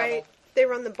 That's right. They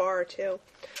run the bar, too.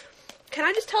 Can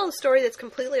I just tell a story that's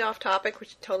completely off topic,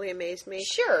 which totally amazed me?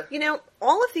 Sure.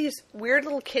 All of these weird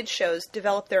little kids shows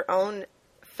develop their own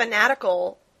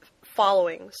fanatical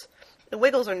followings. The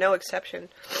Wiggles are no exception.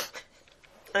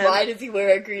 Why does he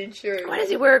wear a green shirt? Why does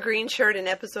he wear a green shirt in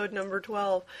episode number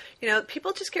 12?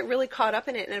 People just get really caught up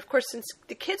in it. And, of course, since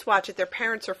the kids watch it, their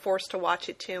parents are forced to watch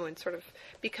it, too, and sort of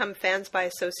become fans by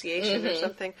association or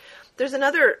something. There's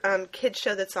another kids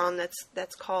show that's on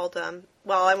that's called,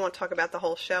 I won't talk about the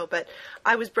whole show, but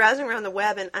I was browsing around the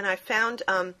web, and I found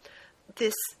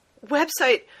this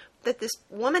website that this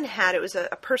woman had. It was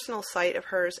a personal site of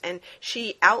hers, and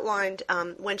she outlined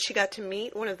when she got to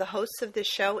meet one of the hosts of this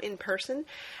show in person.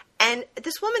 And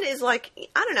this woman is like,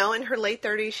 I don't know, in her late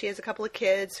 30s. She has a couple of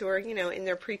kids who are, in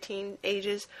their preteen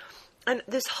ages. And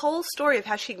this whole story of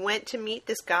how she went to meet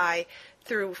this guy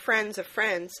through friends of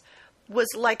friends was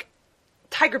like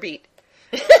Tiger Beat.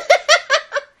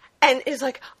 And is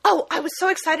like, oh, I was so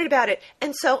excited about it.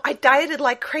 And so I dieted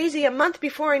like crazy a month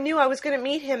before I knew I was going to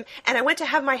meet him. And I went to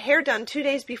have my hair done 2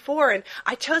 days before. And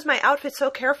I chose my outfit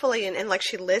so carefully. And like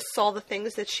she lists all the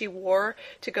things that she wore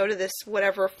to go to this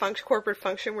whatever corporate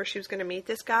function where she was going to meet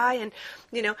this guy. And,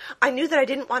 I knew that I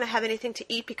didn't want to have anything to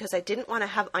eat because I didn't want to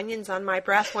have onions on my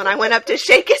breath when I went up to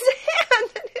shake his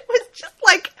hand. And it was just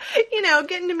like,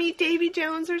 getting to meet Davy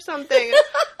Jones or something.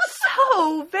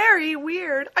 So very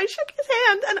weird. I shook his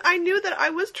hand and I knew that I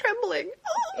was trembling.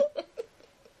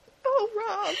 Oh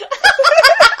Rob.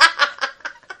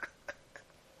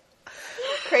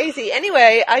 Crazy.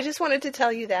 Anyway, I just wanted to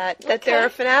tell you that there are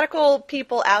fanatical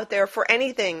people out there for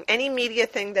anything, any media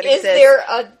thing that exists. Is there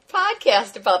a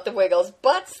podcast about the Wiggles'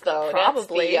 butts, though?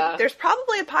 Probably. There's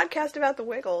probably a podcast about the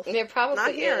Wiggles. There probably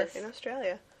Not here, is. in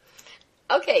Australia.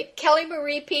 Okay, Kelly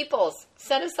Marie Peoples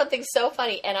sent us something so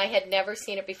funny, and I had never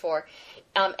seen it before.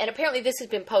 And apparently this has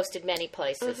been posted many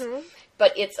places. Mm-hmm.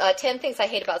 But it's 10 Things I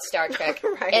Hate About Star Trek.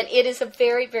 Right. And it is a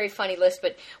very, very funny list.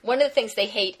 But one of the things they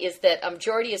hate is that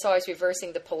Geordi is always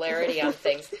reversing the polarity on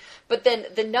things. But then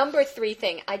the number 3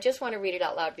 thing, I just want to read it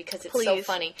out loud because it's so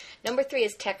funny. Number 3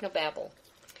 is Technobabble.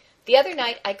 The other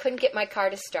night, I couldn't get my car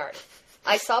to start.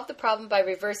 I solved the problem by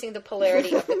reversing the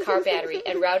polarity of the car battery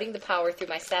and routing the power through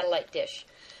my satellite dish.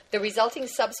 The resulting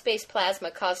subspace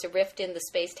plasma caused a rift in the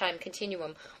space-time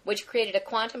continuum, which created a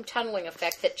quantum tunneling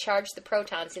effect that charged the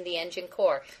protons in the engine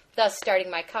core, thus starting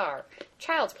my car.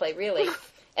 Child's play, really.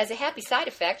 As a happy side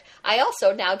effect, I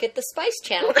also now get the Spice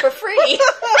Channel for free.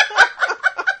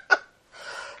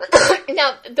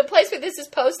 Now, the place where this is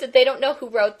posted, they don't know who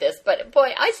wrote this, but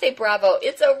boy, I say bravo.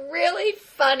 It's a really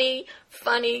funny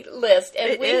list.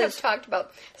 And we have talked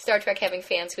about Star Trek having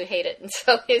fans who hate it, and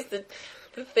so here's the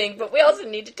thing, but we also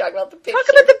need to talk about the picture. Talk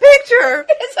about the picture!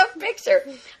 It's a picture.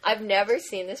 I've never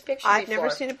seen this picture before. I've never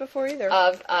seen it before either.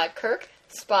 Of Kirk,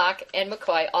 Spock, and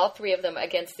McCoy, all 3 of them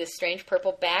against this strange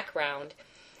purple background,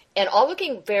 and all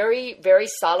looking very, very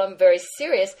solemn, very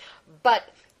serious, but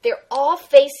they're all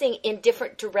facing in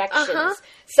different directions. Uh-huh.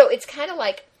 So it's kind of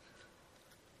like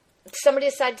somebody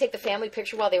decided to take the family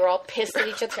picture while they were all pissed at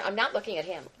each other. I'm not looking at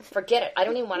him. Forget it. I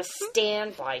don't even want to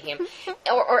stand by him.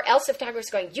 Or else if Tiger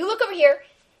was going, you look over here,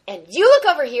 and you look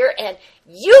over here, and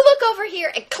you look over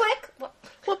here, and click.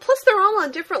 Well, plus they're all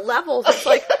on different levels. It's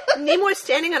like Nimoy's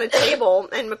standing on a table,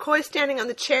 and McCoy's standing on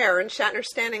the chair, and Shatner's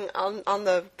standing on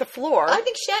the floor. I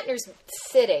think Shatner's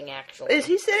sitting, actually. Is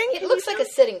he sitting? It looks like a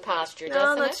sitting posture, doesn't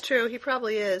it? No, that's true. He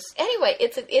probably is. Anyway,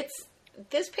 it's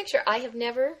this picture. I have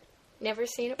never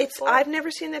seen it before. I've never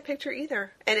seen that picture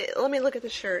either. And let me look at the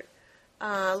shirt.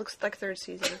 Looks like 3rd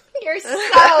season. You're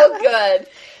so good.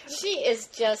 She is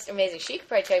just amazing. She could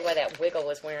probably tell you why that Wiggle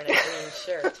was wearing a green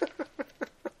shirt.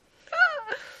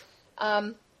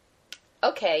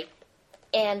 Okay.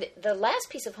 And the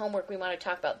last piece of homework we want to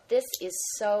talk about, this is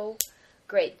so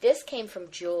great. This came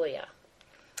from Julia.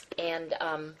 And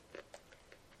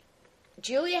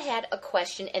Julia had a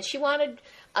question, and she wanted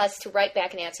us to write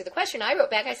back and answer the question. I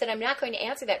wrote back, I said, I'm not going to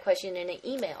answer that question in an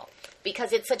email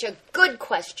because it's such a good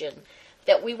question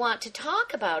that we want to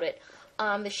talk about it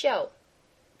on the show.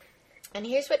 And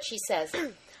here's what she says.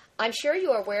 I'm sure you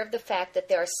are aware of the fact that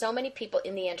there are so many people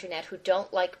in the internet who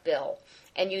don't like Bill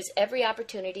and use every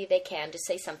opportunity they can to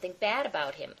say something bad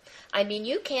about him. I mean,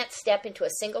 you can't step into a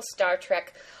single Star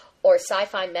Trek or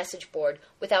sci-fi message board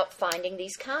without finding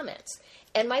these comments.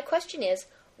 And my question is,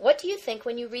 what do you think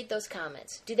when you read those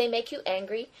comments? Do they make you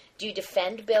angry? Do you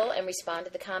defend Bill and respond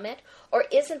to the comment? Or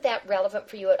isn't that relevant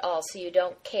for you at all, so you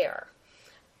don't care?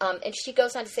 And she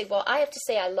goes on to say, well, I have to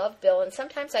say I love Bill, and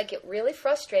sometimes I get really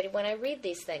frustrated when I read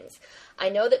these things. I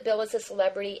know that Bill is a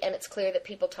celebrity, and it's clear that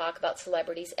people talk about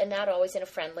celebrities, and not always in a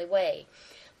friendly way.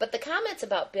 But the comments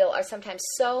about Bill are sometimes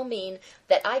so mean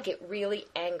that I get really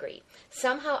angry.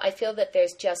 Somehow I feel that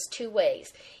there's just 2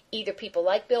 ways. Either people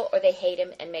like Bill or they hate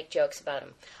him and make jokes about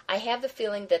him. I have the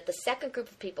feeling that the second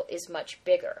group of people is much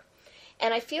bigger.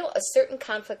 And I feel a certain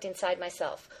conflict inside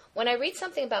myself. When I read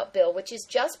something about Bill, which is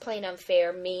just plain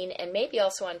unfair, mean, and maybe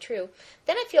also untrue,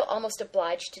 then I feel almost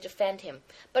obliged to defend him.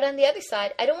 But on the other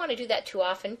side, I don't want to do that too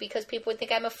often because people would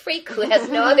think I'm a freak who has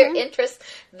no other interest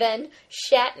than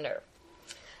Shatner.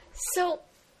 So,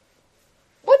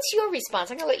 What's your response?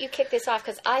 I'm going to let you kick this off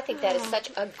because I think that is such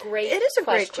a great question. It is a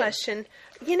great question.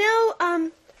 You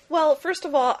know, well, first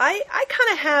of all, I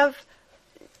kind of have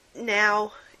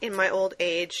now, in my old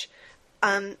age,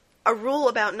 a rule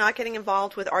about not getting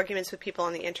involved with arguments with people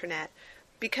on the internet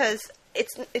because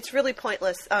it's really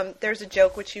pointless. There's a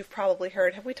joke which you've probably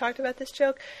heard. Have we talked about this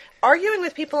joke? Arguing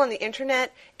with people on the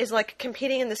internet is like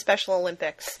competing in the Special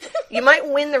Olympics. You might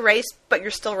win the race, but you're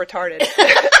still retarded.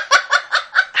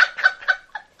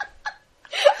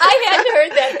 I hadn't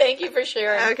heard that. Thank you for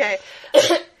sharing. Okay.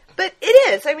 But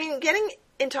it is. I mean, getting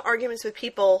into arguments with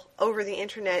people over the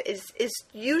internet is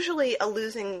usually a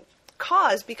losing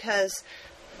cause because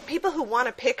people who want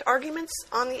to pick arguments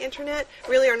on the internet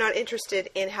really are not interested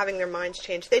in having their minds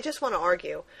changed. They just want to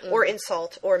argue or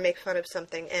insult or make fun of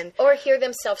something or hear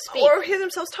themselves speak or hear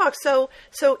themselves talk. So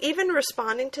even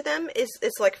responding to them is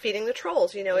like feeding the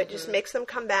trolls. You know, it just makes them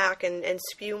come back and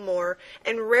spew more.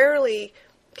 And rarely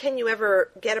can you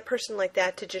ever get a person like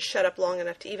that to just shut up long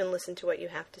enough to even listen to what you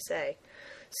have to say.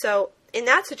 So in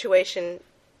that situation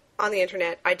on the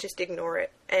internet, I just ignore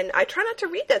it. And I try not to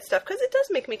read that stuff because it does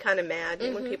make me kind of mad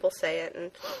when people say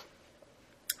it.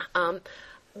 And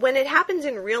when it happens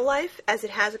in real life, as it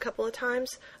has a couple of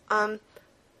times,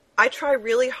 I try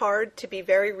really hard to be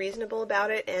very reasonable about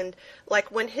it. And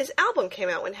like when his album came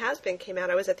out, when Has Been came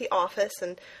out, I was at the office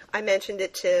and I mentioned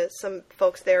it to some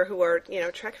folks there who are, you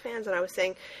know, Trek fans. And I was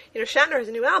saying, you know, Shatner has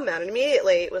a new album out. And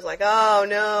immediately it was like, oh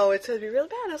no, it's going to be really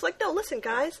bad. And I was like, no, listen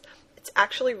guys, it's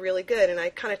actually really good. And I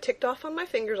kind of ticked off on my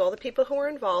fingers all the people who were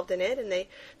involved in it. And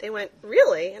they went,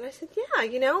 really? And I said, yeah,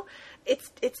 you know,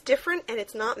 it's different and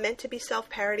it's not meant to be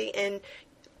self-parody. And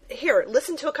here,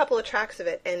 listen to a couple of tracks of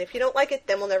it, and if you don't like it,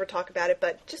 then we'll never talk about it,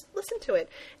 but just listen to it.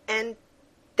 And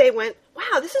they went,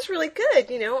 wow, this is really good,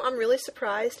 you know, I'm really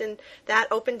surprised, and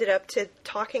that opened it up to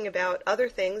talking about other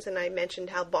things, and I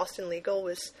mentioned how Boston Legal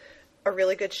was a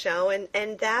really good show,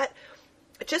 and that,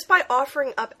 just by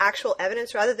offering up actual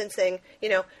evidence, rather than saying, you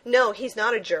know, no, he's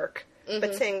not a jerk,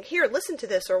 but saying, here, listen to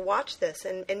this, or watch this,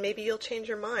 and maybe you'll change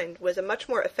your mind, was a much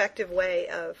more effective way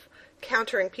of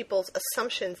countering people's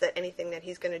assumptions that anything that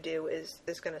he's going to do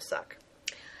is going to suck.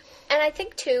 And I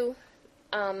think, too,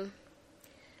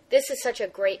 this is such a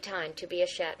great time to be a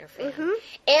Shatner fan.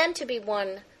 And to be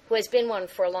one who has been one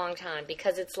for a long time,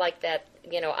 because it's like that,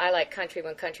 you know, I like country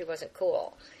when country wasn't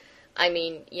cool. I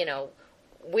mean, you know,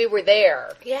 we were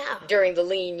there during the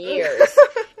lean years.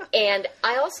 And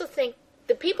I also think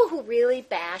the people who really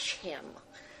bash him,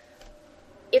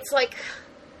 it's like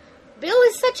Bill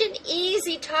is such an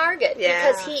easy target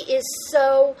because he is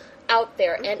so out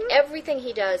there, and everything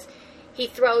he does, he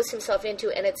throws himself into,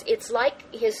 and it's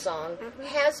like his song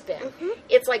Has Been.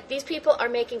 It's like these people are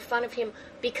making fun of him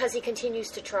because he continues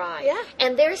to try,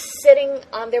 and they're sitting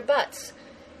on their butts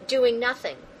doing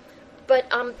nothing. But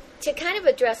to kind of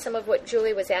address some of what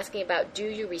Julie was asking about, do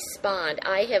you respond?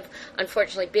 I have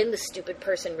unfortunately been the stupid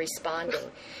person responding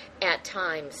at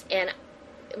times, and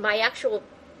my actual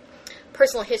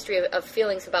personal history of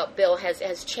feelings about Bill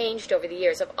has changed over the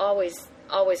years. I've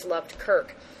always loved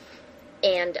Kirk,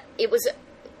 and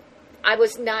I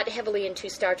was not heavily into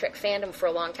Star Trek fandom for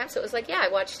a long time, so it was like, yeah, I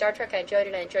watched Star Trek, I enjoyed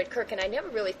it, I enjoyed Kirk, and I never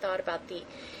really thought about the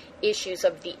issues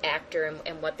of the actor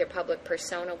and what their public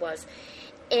persona was.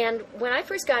 And when I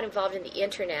first got involved in the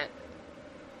internet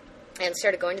and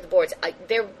started going to the boards,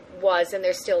 there was, and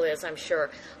there still is, I'm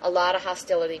sure, a lot of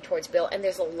hostility towards Bill, and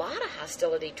there's a lot of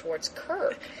hostility towards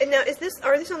Kirk. And now,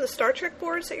 are these on the Star Trek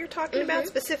boards that you're talking about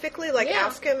specifically? Like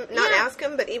Ask Him, not Ask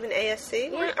Him, but even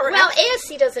ASC? Yeah. Well,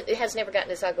 ASC has never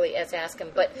gotten as ugly as Ask Him,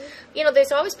 but, you know,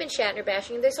 there's always been Shatner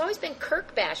bashing, and there's always been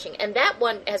Kirk bashing, and that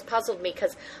one has puzzled me,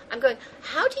 because I'm going,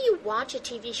 how do you watch a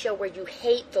TV show where you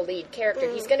hate the lead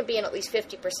character? He's going to be in at least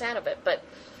 50% of it, but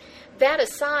that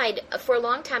aside, for a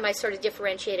long time I sort of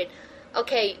differentiated,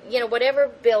 okay, you know, whatever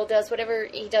Bill does, whatever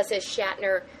he does as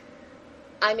Shatner,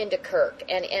 I'm into Kirk,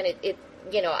 and it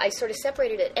you know, I sort of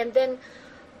separated it, and then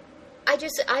I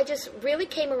just really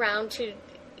came around to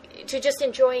just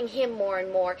enjoying him more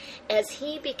and more as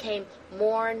he became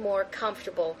more and more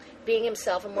comfortable being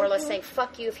himself and more or less saying,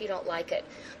 fuck you if you don't like it.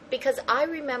 Because I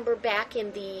remember back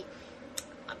in the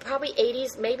probably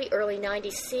 80s, maybe early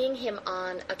 90s, seeing him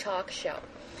on a talk show,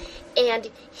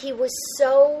 and he was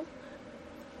so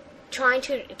trying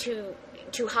to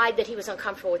hide that he was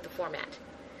uncomfortable with the format,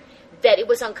 that it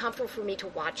was uncomfortable for me to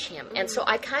watch him. And so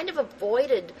I kind of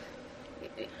avoided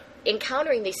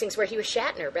encountering these things where he was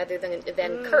Shatner rather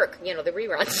than Kirk, you know, the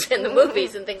reruns and the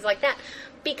movies and things like that.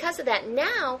 Because of that,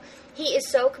 now he is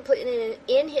so completely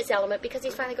in his element because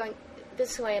he's finally going,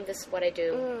 this is who I am, this is what I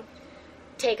do.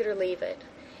 Take it or leave it.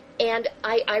 And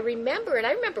I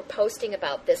remember posting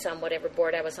about this on whatever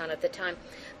board I was on at the time,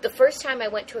 the first time I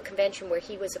went to a convention where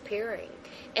he was appearing.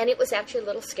 And it was actually a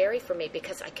little scary for me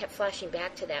because I kept flashing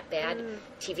back to that bad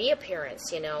TV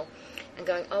appearance, and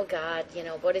going, oh, God,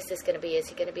 what is this going to be? Is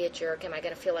he going to be a jerk? Am I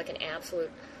going to feel like an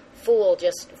absolute fool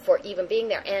just for even being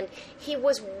there? And he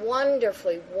was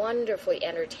wonderfully, wonderfully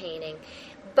entertaining.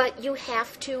 But you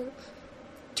have to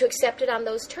accept it on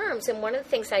those terms. And one of the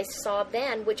things I saw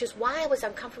then, which is why I was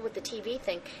uncomfortable with the TV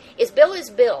thing, is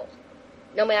Bill,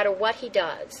 no matter what he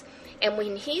does. And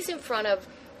when he's in front of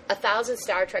 1,000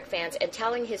 Star Trek fans and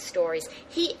telling his stories,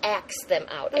 he acts them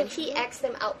out. And he acts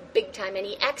them out big time. And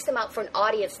he acts them out for an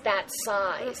audience that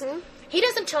size. He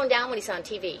doesn't tone down when he's on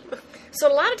TV.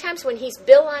 So a lot of times when he's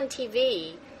Bill on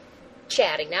TV,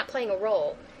 chatting, not playing a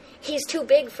role, he's too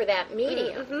big for that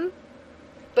medium.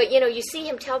 But, you see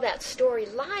him tell that story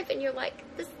live, and you're like,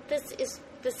 this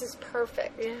is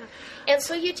perfect. Yeah. And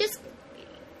so you just,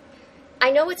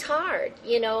 I know it's hard,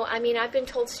 I've been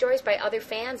told stories by other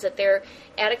fans that they're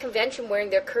at a convention wearing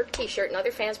their Kirk t-shirt, and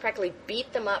other fans practically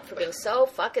beat them up for being so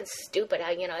fucking stupid.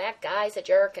 How, that guy's a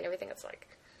jerk and everything. It's like,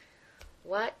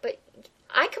 what? But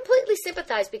I completely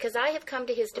sympathize because I have come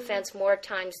to his defense more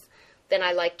times than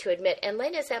I like to admit. And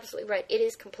Lena is absolutely right. It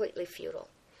is completely futile.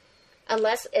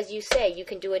 Unless, as you say, you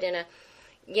can do it in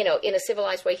a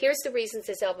civilized way. Here's the reasons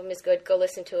this album is good. Go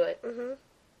listen to it.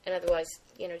 And otherwise,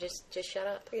 just shut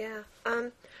up. Yeah. I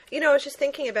was just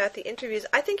thinking about the interviews.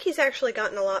 I think he's actually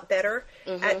gotten a lot better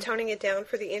at toning it down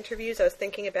for the interviews. I was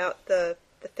thinking about the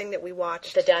thing that we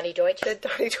watched. The Donnie Deutsch? The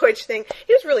Donnie Deutsch thing.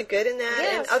 He was really good in that.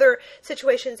 Yes. And other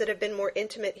situations that have been more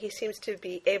intimate, he seems to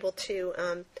be able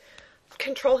to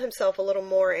control himself a little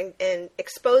more and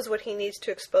expose what he needs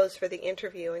to expose for the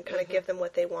interview and kind of give them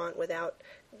what they want without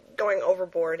going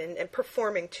overboard and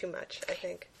performing too much, I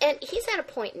think. And he's at a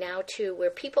point now, too, where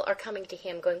people are coming to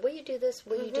him going, will you do this?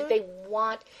 Will you do... They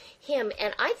want him.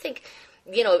 And I think,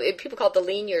 people call it the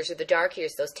lean years or the dark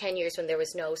years, those 10 years when there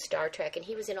was no Star Trek. And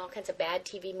he was in all kinds of bad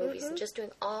TV movies and just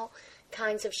doing all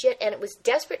kinds of shit. And it was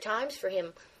desperate times for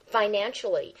him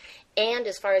financially and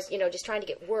as far as, just trying to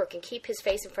get work and keep his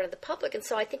face in front of the public. And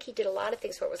so I think he did a lot of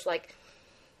things where it was like,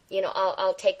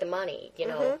 I'll take the money,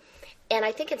 And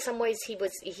I think in some ways he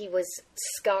was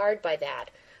scarred by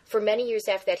that. For many years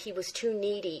after that, he was too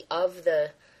needy of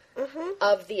the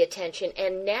attention.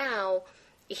 And now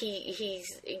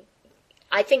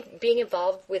I think being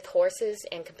involved with horses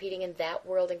and competing in that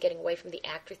world and getting away from the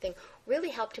actor thing really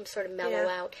helped him sort of mellow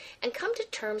out and come to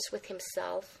terms with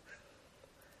himself.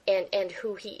 And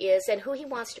who he is and who he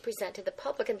wants to present to the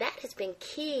public. And that has been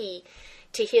key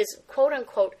to his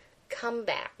quote-unquote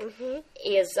comeback.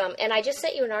 Is and I just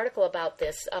sent you an article about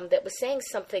this that was saying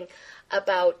something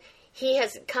about he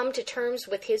has come to terms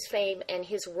with his fame and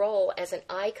his role as an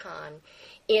icon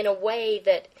in a way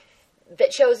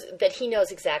that shows that he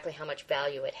knows exactly how much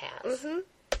value it has.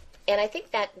 And I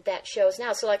think that shows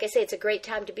now. So like I say, it's a great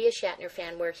time to be a Shatner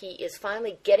fan where he is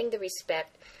finally getting the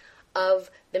respect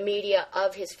of the media,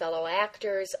 of his fellow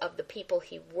actors, of the people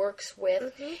he works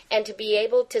with, and to be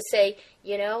able to say,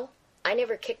 I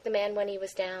never kicked the man when he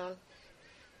was down.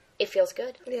 It feels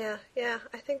good. Yeah,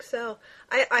 I think so.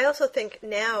 I also think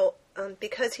now,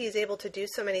 because he's able to do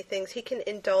so many things, he can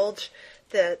indulge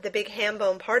the big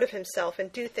ham-bone part of himself and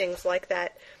do things like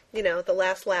that, The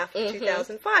Last Laugh of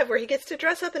 2005, where he gets to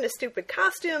dress up in a stupid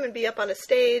costume and be up on a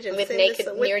stage and with sing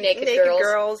near-naked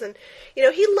girls. And,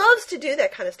 he loves to do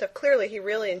that kind of stuff. Clearly, he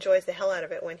really enjoys the hell out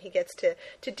of it when he gets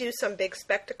to do some big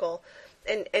spectacle.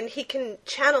 And he can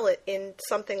channel it in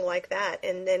something like that.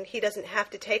 And then he doesn't have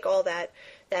to take all that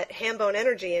ham-bone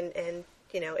energy and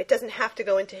it doesn't have to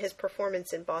go into his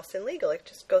performance in Boston Legal. It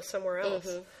just goes somewhere else.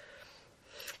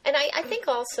 And I think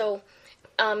also...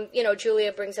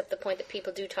 Julia brings up the point that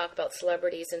people do talk about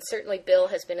celebrities, and certainly Bill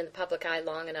has been in the public eye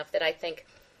long enough that I think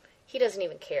he doesn't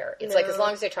even care. It's like as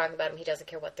long as they're talking about him, he doesn't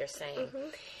care what they're saying.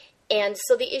 And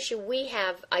so the issue we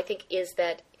have, I think, is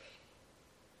that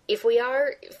if we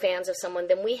are fans of someone,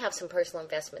 then we have some personal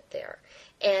investment there.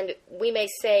 And we may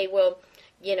say, well,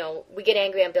 we get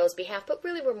angry on Bill's behalf, but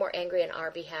really we're more angry on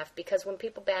our behalf because when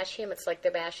people bash him, it's like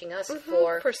they're bashing us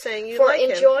for saying you like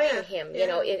enjoying him.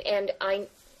 And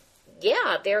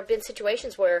there have been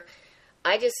situations where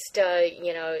I just,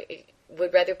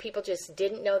 would rather people just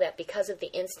didn't know that because of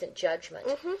the instant judgment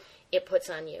it puts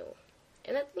on you.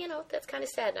 And that, that's kind of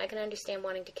sad. And I can understand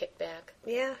wanting to kick back.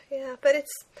 Yeah, but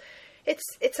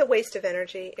it's a waste of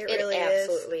energy. It really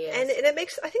absolutely is. And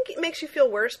I think it makes you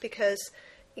feel worse because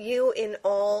you, in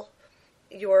all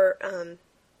your,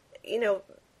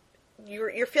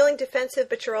 you're feeling defensive,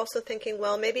 but you're also thinking,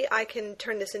 well, maybe I can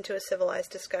turn this into a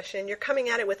civilized discussion. You're coming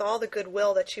at it with all the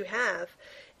goodwill that you have,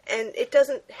 and it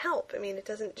doesn't help. I mean, it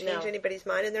doesn't change anybody's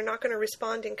mind, and they're not going to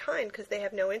respond in kind because they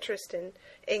have no interest in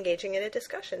engaging in a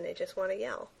discussion. They just want to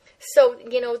yell. So,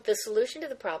 the solution to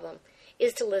the problem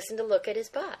is to listen to Look at His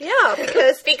Butt. Yeah,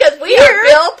 because we are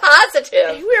Bill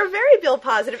positive. We are very Bill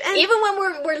positive. And even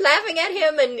when we're laughing at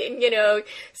him and,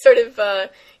 sort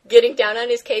of getting down on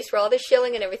his case for all the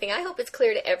shilling and everything, I hope it's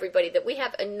clear to everybody that we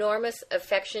have enormous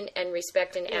affection and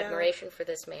respect and admiration for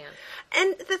this man.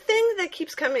 And the thing that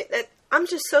keeps coming, that I'm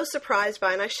just so surprised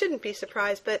by, and I shouldn't be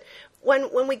surprised, but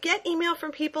when we get email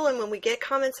from people and when we get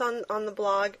comments on the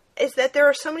blog, is that there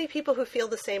are so many people who feel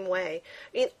the same way.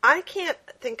 I mean, I can't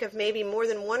think of maybe more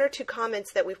than one or two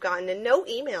comments that we've gotten, and no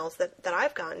emails that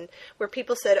I've gotten, where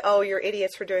people said, oh, you're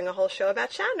idiots for doing a whole show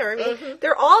about Shatner. I mean,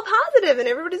 they're all positive, and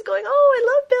everybody's going, oh, I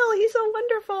love Bill. He's so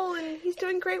wonderful, and he's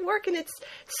doing great work. And it's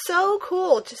so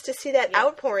cool just to see that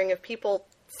outpouring of people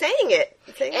saying it,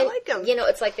 saying I like him.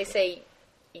 It's like they say,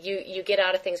 you get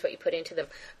out of things what you put into them.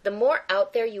 The more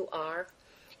out there you are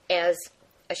as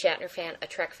a Shatner fan, a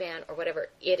Trek fan, or whatever,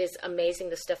 it is amazing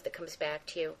the stuff that comes back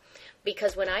to you.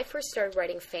 Because when I first started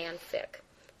writing fanfic,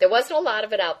 there wasn't a lot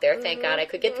of it out there, thank God. I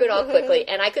could get through it all quickly,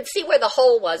 and I could see where the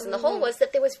hole was. And the hole was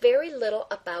that there was very little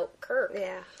about Kirk.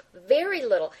 Yeah. Very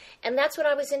little. And that's what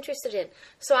I was interested in.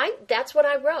 So that's what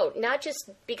I wrote. Not just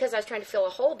because I was trying to fill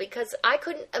a hole, because I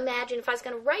couldn't imagine if I was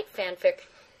going to write fanfic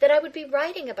that I would be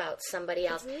writing about somebody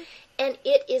else. And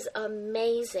it is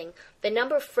amazing the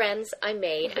number of friends I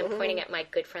made. I'm pointing at my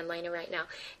good friend Lena right now.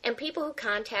 And people who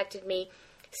contacted me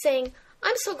saying,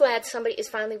 I'm so glad somebody is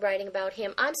finally writing about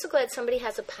him. I'm so glad somebody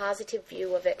has a positive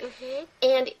view of it.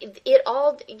 And it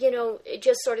all, it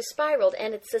just sort of spiraled.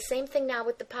 And it's the same thing now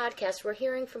with the podcast. We're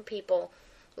hearing from people,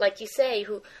 like you say,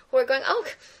 who are going, oh,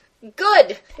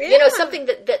 good. Yeah. Something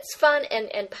that's fun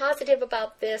and positive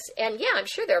about this. And, yeah, I'm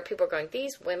sure there are people going,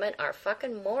 these women are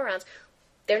fucking morons.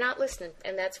 They're not listening,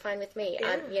 and that's fine with me.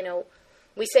 Yeah.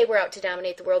 We say we're out to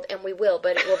dominate the world, and we will,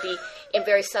 but it will be in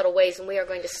very subtle ways, and we are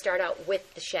going to start out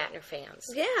with the Shatner fans.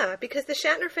 Yeah, because the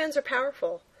Shatner fans are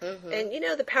powerful. And,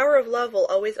 the power of love will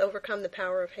always overcome the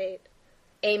power of hate.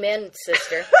 Amen,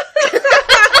 sister.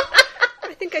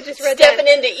 I think I just read Stepping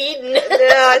that. into Eden.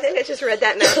 No, I think I just read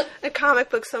that in a comic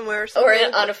book somewhere. Or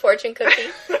on a fortune cookie.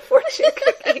 A fortune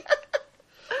cookie.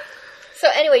 So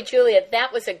anyway, Julia,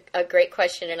 that was a great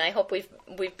question, and I hope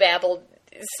we've babbled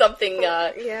something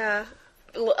a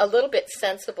little bit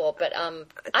sensible. But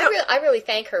I really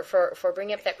thank her for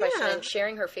bringing up that question and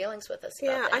sharing her feelings with us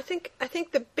about that. I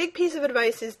think the big piece of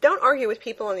advice is don't argue with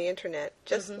people on the internet.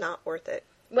 Just not worth it.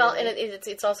 Well, and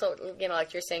it's also,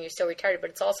 like you're saying, you're so retarded, but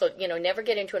it's also, never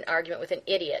get into an argument with an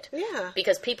idiot. Yeah.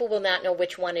 Because people will not know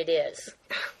which one it is.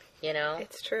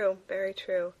 It's true. Very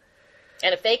true.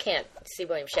 And if they can't see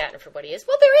William Shatner for what he is,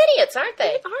 well, they're idiots, aren't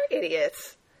they? They are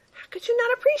idiots. How could you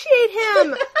not appreciate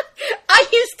him? I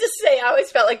used to say, I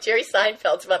always felt like Jerry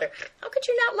Seinfeld's mother. How could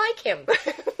you not like him?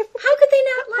 How could they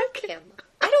not like him?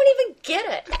 I don't even get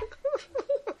it.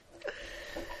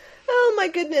 Oh, my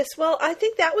goodness. Well, I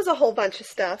think that was a whole bunch of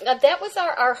stuff. That was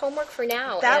our homework for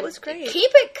now. That was great.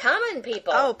 Keep it coming,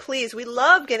 people. Oh, please. We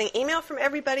love getting email from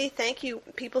everybody. Thank you,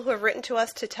 people who have written to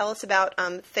us to tell us about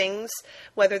things,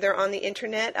 whether they're on the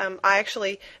internet. I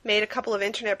actually made a couple of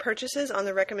internet purchases on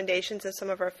the recommendations of some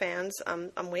of our fans.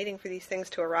 I'm waiting for these things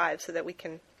to arrive so that we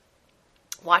can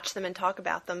watch them and talk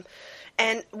about them.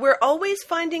 And we're always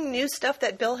finding new stuff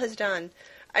that Bill has done.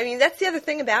 I mean, that's the other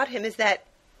thing about him is that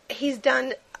he's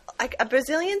done like a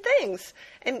bazillion things,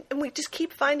 and we just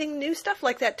keep finding new stuff,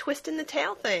 like that twist in the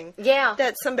tail thing. Yeah,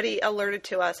 that somebody alerted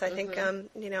to us. I think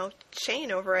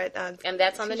Shane over at and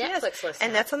that's on the Netflix list.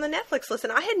 And that's on the Netflix list.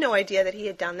 And I had no idea that he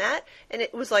had done that. And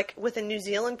it was like with a New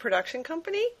Zealand production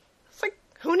company. It's like,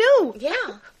 who knew?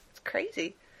 Yeah, it's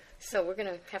crazy. So we're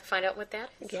gonna have to find out what that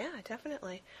is. Yeah,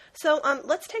 definitely. So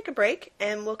let's take a break,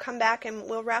 and we'll come back and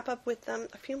we'll wrap up with a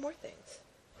few more things.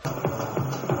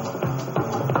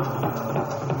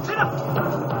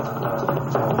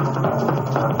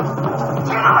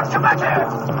 Come back here!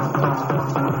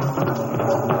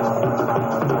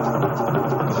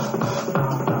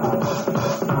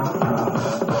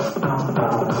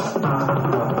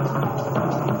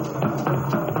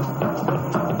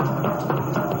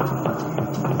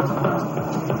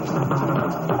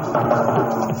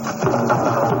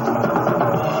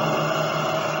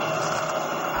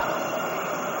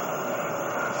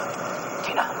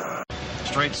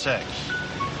 Straight sex.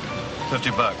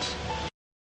 $50.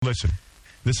 Listen,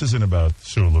 this isn't about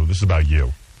Sulu. This is about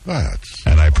you. That's...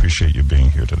 And I appreciate you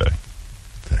being here today.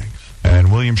 Thanks.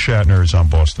 And William Shatner is on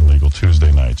Boston Legal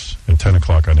Tuesday nights at 10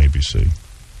 o'clock on ABC. You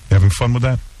having fun with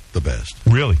that? The best.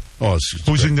 Really? Oh, it's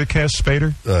Who's in the cast?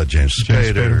 Spader? James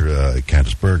Spader,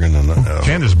 Candice Bergen. And,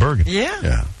 Candice Bergen?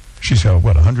 Yeah. She's,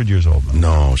 100 years old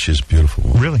now? No, she's beautiful.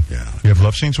 Really? Yeah. You have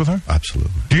love scenes with her?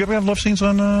 Absolutely. Do you ever have love scenes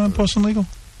on Boston Legal?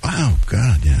 Oh,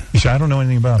 God, yeah. You see, I don't know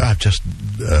anything about it. I've just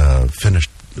finished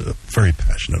a very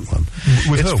passionate one.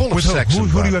 With it's who? full of With sex. Who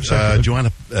do you have sex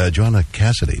with? Joanna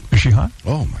Cassidy. Is she hot?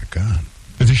 Oh, my God.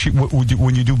 Is she,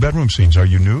 when you do bedroom scenes, are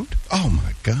you nude? Oh,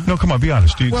 my God. No, come on, be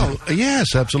honest. Well,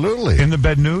 yes, absolutely. In the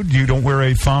bed nude? You don't wear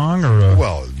a thong or a...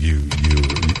 Well, you...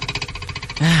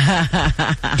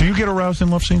 Do you get aroused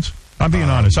in love scenes? I'm being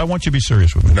honest. I want you to be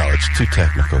serious with me. No, it's too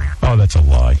technical. Oh, that's a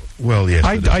lie. Well, yes.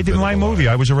 I did my movie.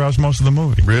 I was aroused most of the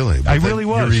movie. Really? I really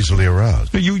was. You're easily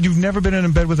aroused. You've never been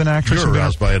in bed with an actress? You're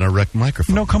aroused by an erect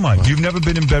microphone. No, come on. What? You've never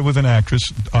been in bed with an actress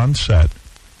on set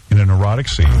in an erotic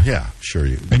scene? Yeah, sure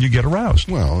you. And you get aroused?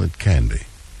 Well, it can be.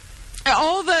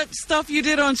 All that stuff you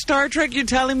did on Star Trek, you're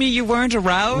telling me you weren't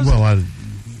aroused? Well,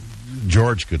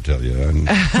 George could tell you.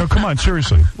 No, come on,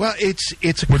 seriously. Well, it's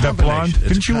a with that blonde.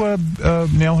 Didn't you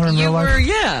nail her in real life?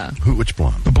 Yeah. Which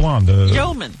blonde? The blonde.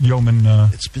 Yeoman. Yeoman.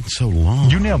 It's been so long.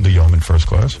 You nailed the Yeoman first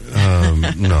class.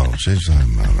 No, she's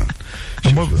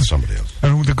with somebody else.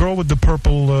 And the girl with the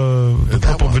purple,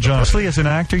 vagina. Honestly, as an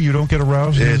actor, you don't get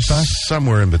aroused. It's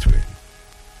somewhere in between.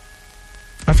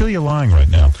 I feel you're lying right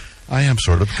now. I am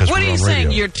sort of because what we're are you on saying?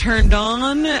 radio. You're turned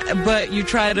on, but you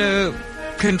try to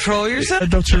control yourself?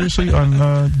 No, seriously.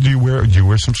 On do you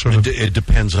wear some sort of? It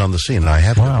depends on the scene. I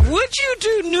have. Wow. Would you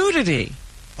do nudity?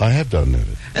 I have done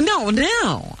nudity. No,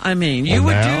 now. I mean, you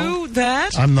would do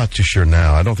that? I'm not too sure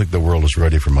now. I don't think the world is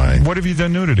ready for my. What have you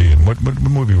done nudity in? What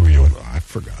movie were you in? I've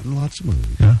forgotten lots of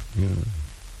movies. Yeah.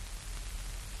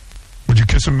 Would you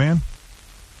kiss a man?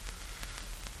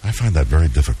 I find that very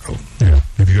difficult. Yeah.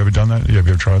 Have you ever done that? Have you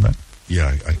ever tried that?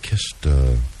 Yeah, I kissed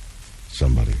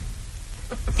somebody.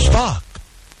 Spock.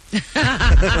 You kissed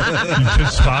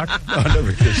Spock? I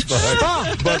never kissed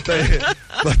Spock.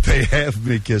 But they have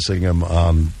me kissing him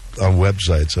on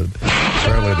websites. And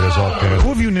apparently there's all kinds. Who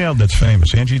have you nailed that's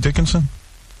famous? Angie Dickinson?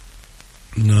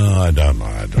 No, I don't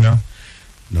know.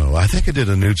 No, I think I did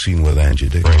a nude scene with Angie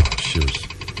Dickinson. Right. She was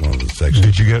one of the sexiest.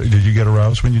 Did you get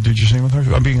aroused when you did your scene with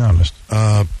her? I'm being honest.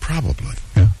 Probably.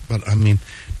 Yeah. But I mean,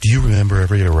 do you remember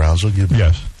every arousal you did?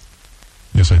 Yes.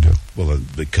 Yes, I do. Well,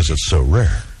 because it's so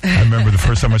rare. I remember the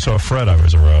first time I saw Fred, I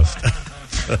was aroused.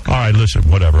 All right, listen,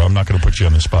 whatever. I'm not going to put you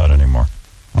on the spot anymore.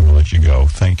 I'm going to let you go.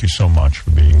 Thank you so much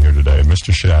for being here today,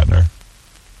 Mr. Shatner.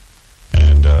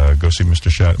 And go see Mr.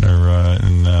 Shatner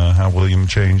in how William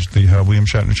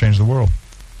Shatner changed the world.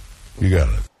 You got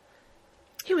it.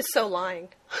 He was so lying.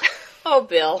 Oh,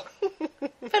 Bill.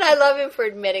 But I love him for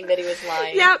admitting that he was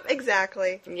lying. Yep,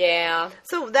 exactly. Yeah.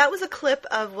 So that was a clip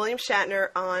of William Shatner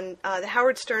on the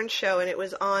Howard Stern show, and it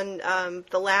was on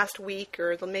the last week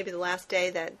or maybe the last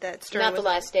day that Stern Not was the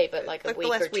last day, but like a week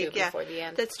the or two before the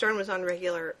end. That Stern was on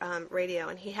regular radio,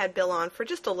 and he had Bill on for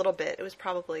just a little bit. It was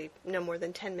probably no more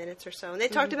than 10 minutes or so. And they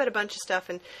talked about a bunch of stuff,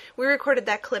 and we recorded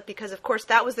that clip because, of course,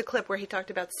 that was the clip where he talked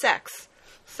about sex.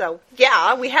 So,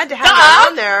 yeah, we had to have that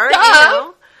on there. You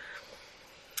know?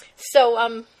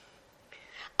 So,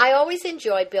 I always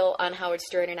enjoy Bill on Howard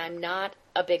Stern, and I'm not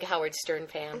a big Howard Stern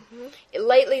fan. Mm-hmm.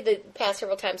 Lately, the past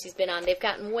several times he's been on, they've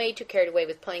gotten way too carried away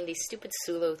with playing these stupid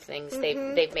Sulu things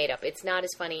they've made up. It's not as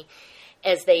funny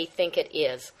as they think it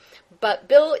is. But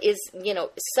Bill is,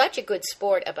 such a good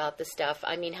sport about the stuff.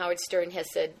 I mean, Howard Stern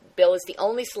has said Bill is the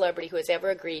only celebrity who has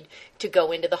ever agreed to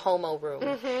go into the homo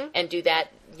room and do that,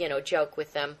 joke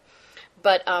with them.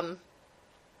 But,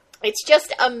 it's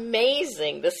just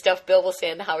amazing, the stuff Bill will say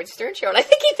on the Howard Stern show. And I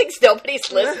think he thinks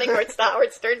nobody's listening or it's the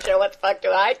Howard Stern show. What the fuck do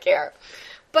I care?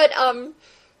 But,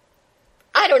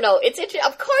 I don't know. It's interesting.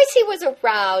 Of course he was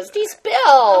aroused. He's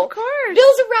Bill. Of course.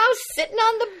 Bill's aroused sitting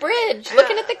on the bridge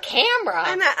looking at the camera.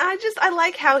 And I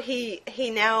like how he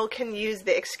now can use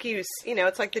the excuse.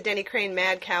 It's like the Denny Crane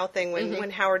mad cow thing when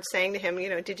Howard's saying to him,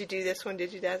 did you do this one?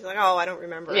 Did you do that? He's like, oh, I don't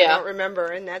remember. Yeah. I don't remember.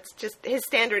 And that's just his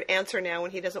standard answer now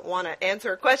when he doesn't want to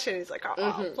answer a question. He's like,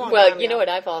 oh, Well, you know what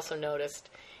I've also noticed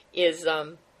is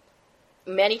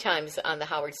many times on the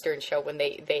Howard Stern show when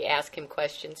they ask him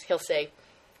questions, he'll say,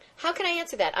 how can I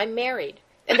answer that? I'm married.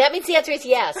 And that means the answer is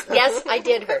yes. Yes, I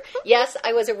did her. Yes,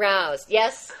 I was aroused.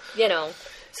 Yes,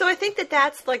 So I think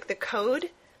that's like the code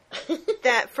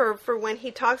that for when he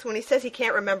talks, when he says he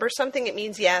can't remember something, it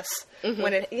means yes.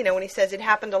 When when he says it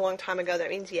happened a long time ago,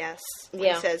 that means yes.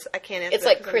 When he says I can't answer. It's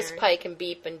like Chris Pike and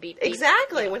beep and beep.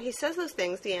 Exactly. Yeah. When he says those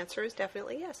things, the answer is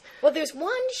definitely yes. Well, there's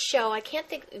one show, I can't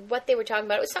think what they were talking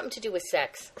about. It was something to do with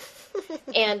sex.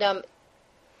 And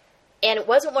And it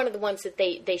wasn't one of the ones that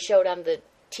they showed on the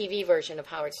TV version of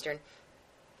Howard Stern.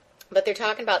 But they're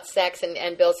talking about sex,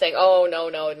 and Bill's saying, "Oh,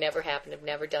 no, it never happened. I've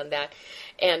never done that."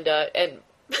 And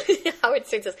Howard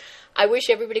Stern says, "I wish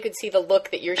everybody could see the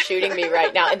look that you're shooting me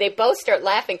right now." And they both start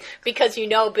laughing because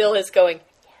Bill is going,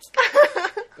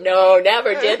 "Yes, no,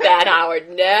 never did that, Howard,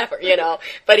 never."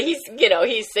 But he's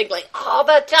signaling all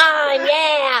the time.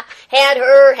 Yeah, had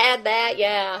her, had that.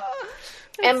 Yeah.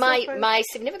 And my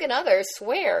significant other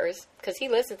swears, because he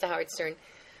listens to Howard Stern,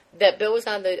 that Bill was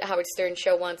on the Howard Stern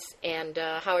show once, and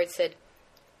Howard said,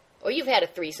 "Oh, you've had a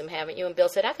threesome, haven't you?" And Bill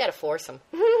said, "I've had a foursome."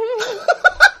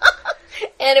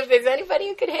 And if there's anybody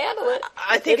who could handle it,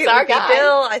 I think it's it would our be guy.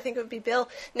 Bill. I think it would be Bill.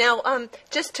 Now,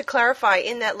 just to clarify,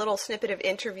 in that little snippet of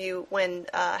interview when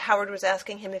Howard was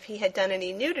asking him if he had done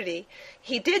any nudity,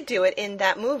 he did do it in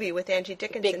that movie with Angie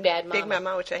Dickinson, Big Bad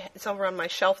Mama, which it's over on my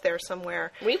shelf there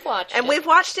somewhere. We've watched and it. we've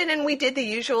watched it, and we did the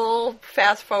usual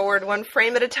fast forward one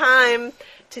frame at a time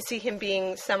to see him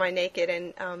being semi-naked.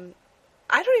 And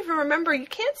I don't even remember. You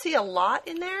can't see a lot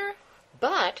in there.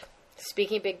 But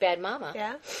speaking of Big Bad Mama,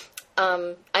 yeah.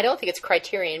 I don't think it's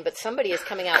Criterion, but somebody is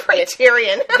coming out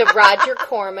Criterion. with the Roger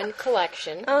Corman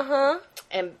collection. Uh-huh.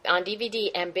 And on DVD,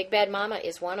 and Big Bad Mama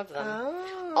is one of them.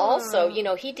 Oh. Also,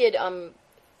 he did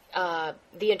The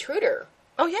Intruder.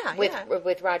 Oh, yeah,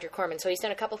 with Roger Corman. So he's done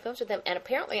a couple films with him. And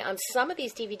apparently on some of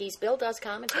these DVDs, Bill does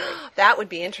commentary. That would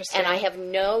be interesting. And I have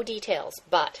no details,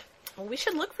 but... Well, we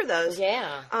should look for those.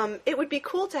 Yeah. It would be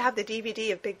cool to have the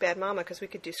DVD of Big Bad Mama, because we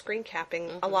could do screen capping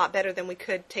a lot better than we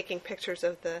could taking pictures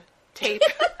of the tape.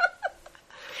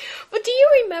 But do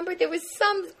you remember there was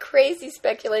some crazy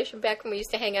speculation back when we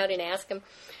used to hang out and ask him,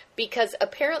 because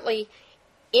apparently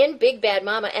in Big Bad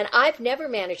Mama, and I've never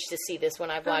managed to see this when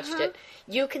I've watched it,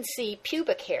 you can see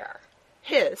pubic hair.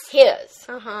 His.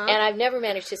 And I've never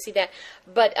managed to see that.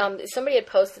 But somebody had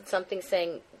posted something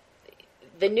saying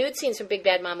the nude scenes from Big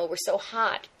Bad Mama were so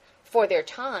hot for their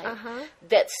time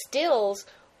that stills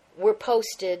were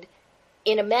posted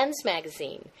in a men's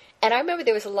magazine. And I remember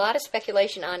there was a lot of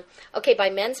speculation on, okay, by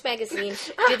men's magazine,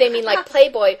 do they mean like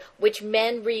Playboy, which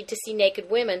men read to see naked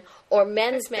women, or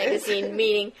men's magazine,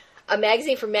 meaning a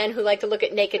magazine for men who like to look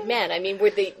at naked men? I mean,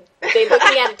 were they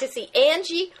looking at it to see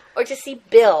Angie or to see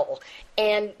Bill?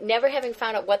 And never having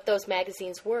found out what those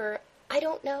magazines were, I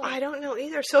don't know. I don't know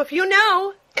either. So if you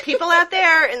know, people out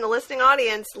there in the listening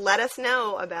audience, let us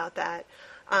know about that.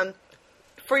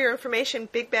 For your information,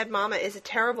 Big Bad Mama is a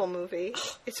terrible movie.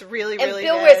 It's really, really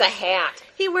Bill bad. wears a hat.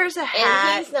 He wears a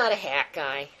hat. And he's not a hat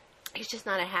guy. He's just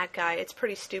not a hat guy. It's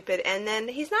pretty stupid. And then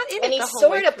he's not in it and the he's whole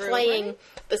sort way of through, playing right?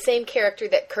 the same character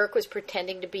that Kirk was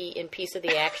pretending to be in Piece of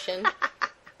the Action.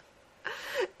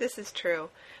 This is true.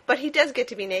 But he does get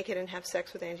to be naked and have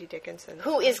sex with Angie Dickinson.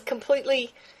 Who is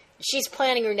completely... She's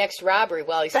planning her next robbery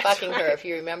while he's fucking her, if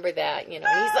you remember that. And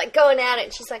he's like going at it,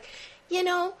 and she's like, we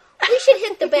should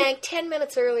hit the bank 10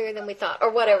 minutes earlier than we thought, or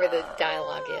whatever the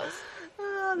dialogue is.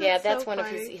 Oh, that's so one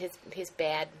funny. of his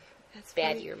bad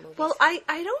year movies. Well, I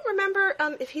don't remember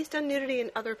if he's done nudity in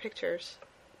other pictures.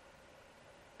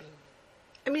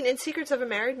 I mean, in Secrets of a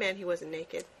Married Man, he wasn't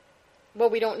naked. Well,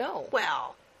 we don't know.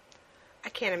 Well, I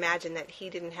can't imagine that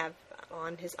he didn't have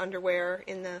on his underwear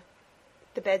in the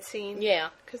bed scene. Yeah.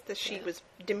 Because the sheet was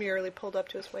demurely pulled up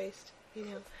to his waist,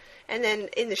 And then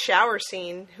in the shower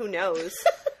scene, who knows?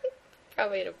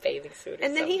 Probably in a bathing suit or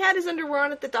And then he had his underwear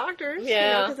on at the doctor's.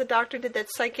 Yeah. Because the doctor did that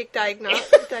psychic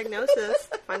diagnosis.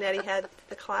 Find out he had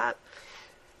the clap.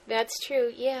 That's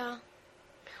true, yeah.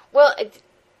 Well,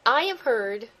 I have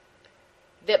heard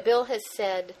that Bill has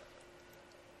said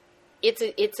it's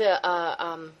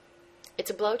a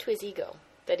blow to his ego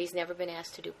that he's never been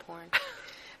asked to do porn.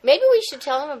 Maybe we should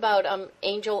tell him about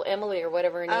Angel Emily or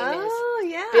whatever her name is. Oh,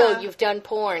 yeah. Bill, you've done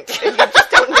porn. You just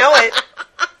don't know it.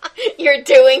 You're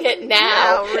doing it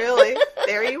now. Wow, really?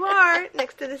 There you are,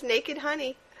 next to this naked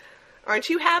honey. Aren't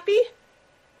you happy?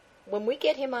 When we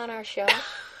get him on our show,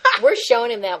 we're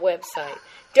showing him that website.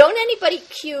 Don't anybody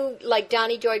cue, like,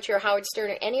 Donnie Deutsch or Howard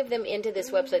Stern or any of them into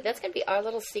this website. That's going to be our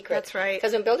little secret. That's right.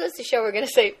 Because when Bill does the show, we're going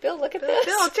to say, Bill, look at this.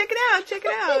 Bill, check it out, check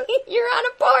it out. You're on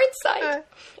a porn site.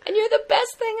 And you're the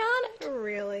best thing on it.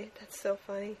 Really? That's so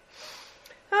funny.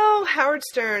 Oh, Howard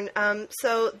Stern.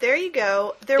 So there you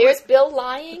go. There's Bill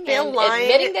lying and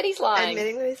admitting that he's lying.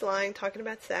 Admitting that he's lying, talking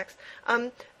about sex.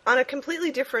 On a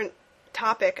completely different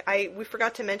topic, we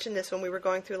forgot to mention this when we were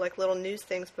going through like little news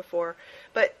things before,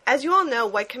 but as you all know,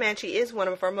 White Comanche is one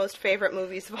of our most favorite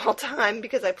movies of all time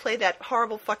because I play that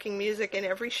horrible fucking music in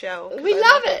every show. We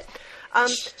love it.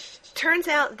 Turns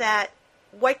out that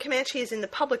White Comanche is in the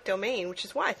public domain, which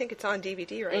is why I think it's on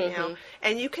DVD right now.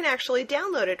 And you can actually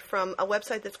download it from a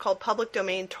website that's called Public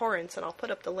Domain Torrents, and I'll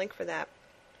put up the link for that.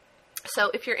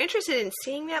 So if you're interested in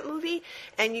seeing that movie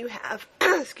and you have,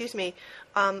 excuse me,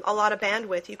 a lot of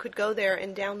bandwidth, you could go there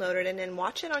and download it and then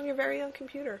watch it on your very own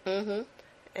computer.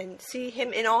 And see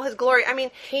him in all his glory. I mean,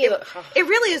 it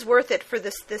really is worth it for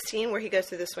this scene where he goes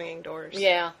through the swinging doors.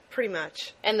 Yeah. Pretty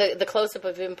much. And the close-up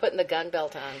of him putting the gun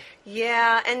belt on.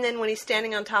 Yeah, and then when he's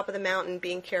standing on top of the mountain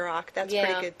being Kirok, that's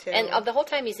pretty good, too. And the whole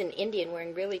time he's in Indian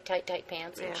wearing really tight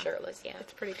pants and shirtless,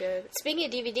 It's pretty good. Speaking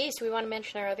of DVDs, do we want to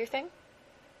mention our other thing?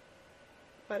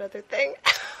 What other thing?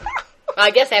 Well,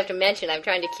 I guess I have to mention. I'm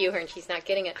trying to cue her, and she's not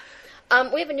getting it.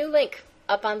 We have a new link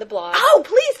up on the blog. Oh,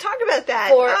 please talk about that.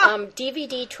 For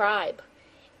DVD Tribe.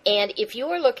 And if you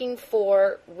are looking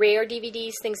for rare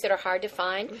DVDs, things that are hard to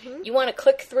find, you want to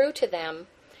click through to them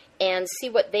and see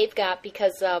what they've got,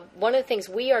 because one of the things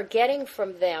we are getting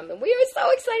from them, and we are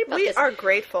so excited about this. We are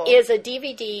grateful. Is a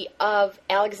DVD of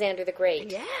Alexander the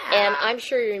Great. Yeah. And I'm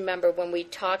sure you remember when we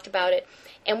talked about it.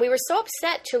 And we were so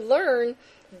upset to learn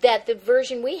that the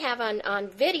version we have on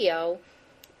video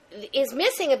is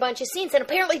missing a bunch of scenes, and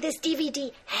apparently this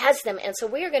DVD has them, and so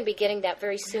we are going to be getting that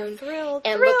very soon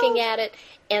and looking at it.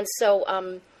 And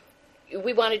so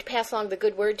we wanted to pass along the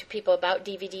good word to people about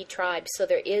DVD Tribe. So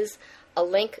there is a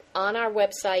link on our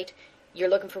website. You're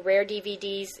looking for rare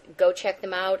DVDs, go check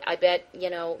them out. I bet,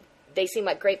 they seem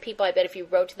like great people. I bet if you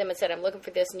wrote to them and said, I'm looking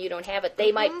for this, and you don't have it,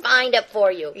 they might find it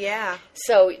for you. Yeah.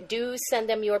 So do send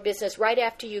them your business right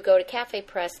after you go to Cafe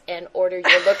Press and order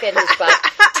your Look at His Butt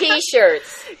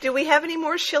T-shirts. Do we have any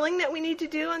more shilling that we need to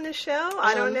do on the show?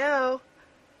 I don't know.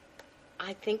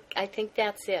 I think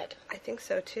that's it. I think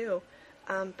so, too.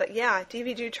 But yeah,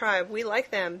 DVD Tribe, we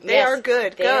like them. They Yes, are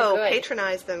good. they Go, are good.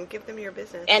 patronize them. Give them your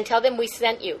business. And tell them we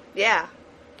sent you. Yeah.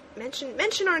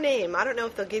 Mention our name. I don't know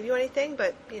if they'll give you anything,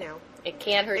 but, It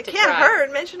can't hurt it to can't try.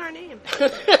 hurt. Mention our name.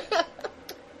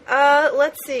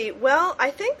 Let's see. Well,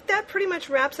 I think that pretty much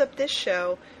wraps up this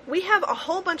show. We have a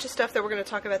whole bunch of stuff that we're going to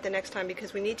talk about the next time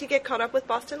because we need to get caught up with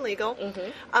Boston Legal.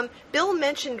 Bill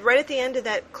mentioned right at the end of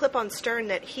that clip on Stern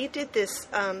that he did this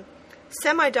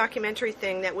semi-documentary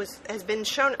thing that has been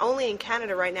shown only in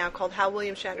Canada right now called How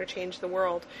William Shatner Changed the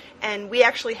World. And we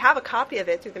actually have a copy of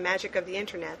it through the magic of the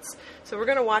internets. So we're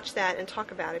going to watch that and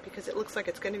talk about it because it looks like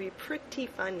it's going to be pretty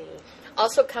funny.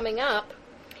 Also coming up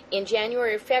in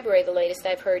January or February, the latest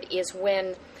I've heard, is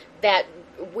when that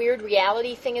weird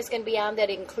reality thing is going to be on that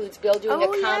includes Bill doing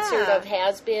a concert of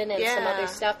Has-Been and some other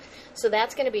stuff. So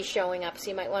that's going to be showing up, so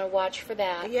you might want to watch for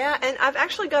that. Yeah, and I've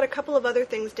actually got a couple of other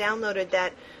things downloaded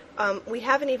that we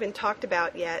haven't even talked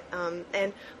about yet.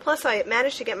 And plus I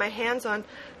managed to get my hands on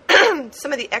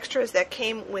some of the extras that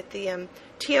came with the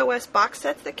TOS box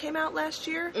sets that came out last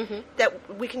year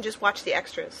that we can just watch the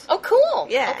extras. Oh, cool.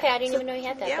 Yeah. Okay, I didn't even know you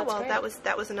had that. Yeah, That's well, great.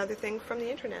 that was another thing from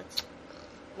the internet.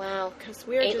 Wow. Because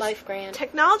we're Ain't just life grand.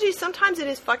 Technology, sometimes it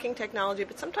is fucking technology,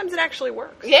 but sometimes it actually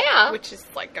works. Yeah. Which is,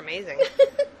 like, amazing.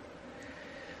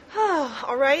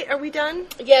 All right, are we done?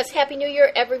 Yes, Happy New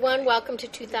Year, everyone. Welcome to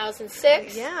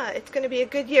 2006. Yeah, it's going to be a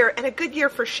good year, and a good year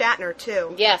for Shatner,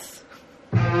 too. Yes.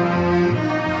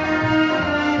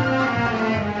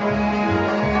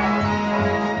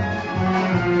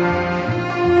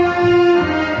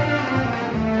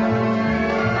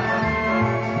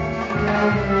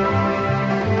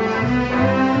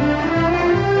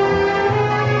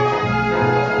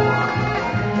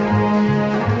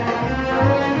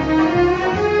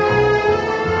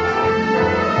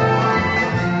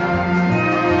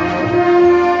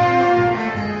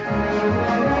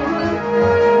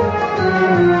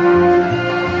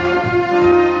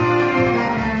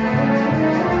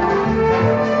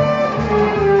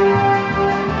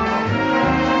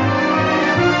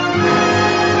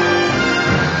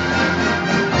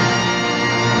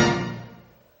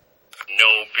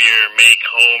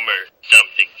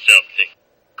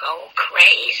 Go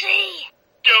crazy.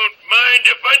 Don't mind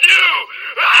if I do.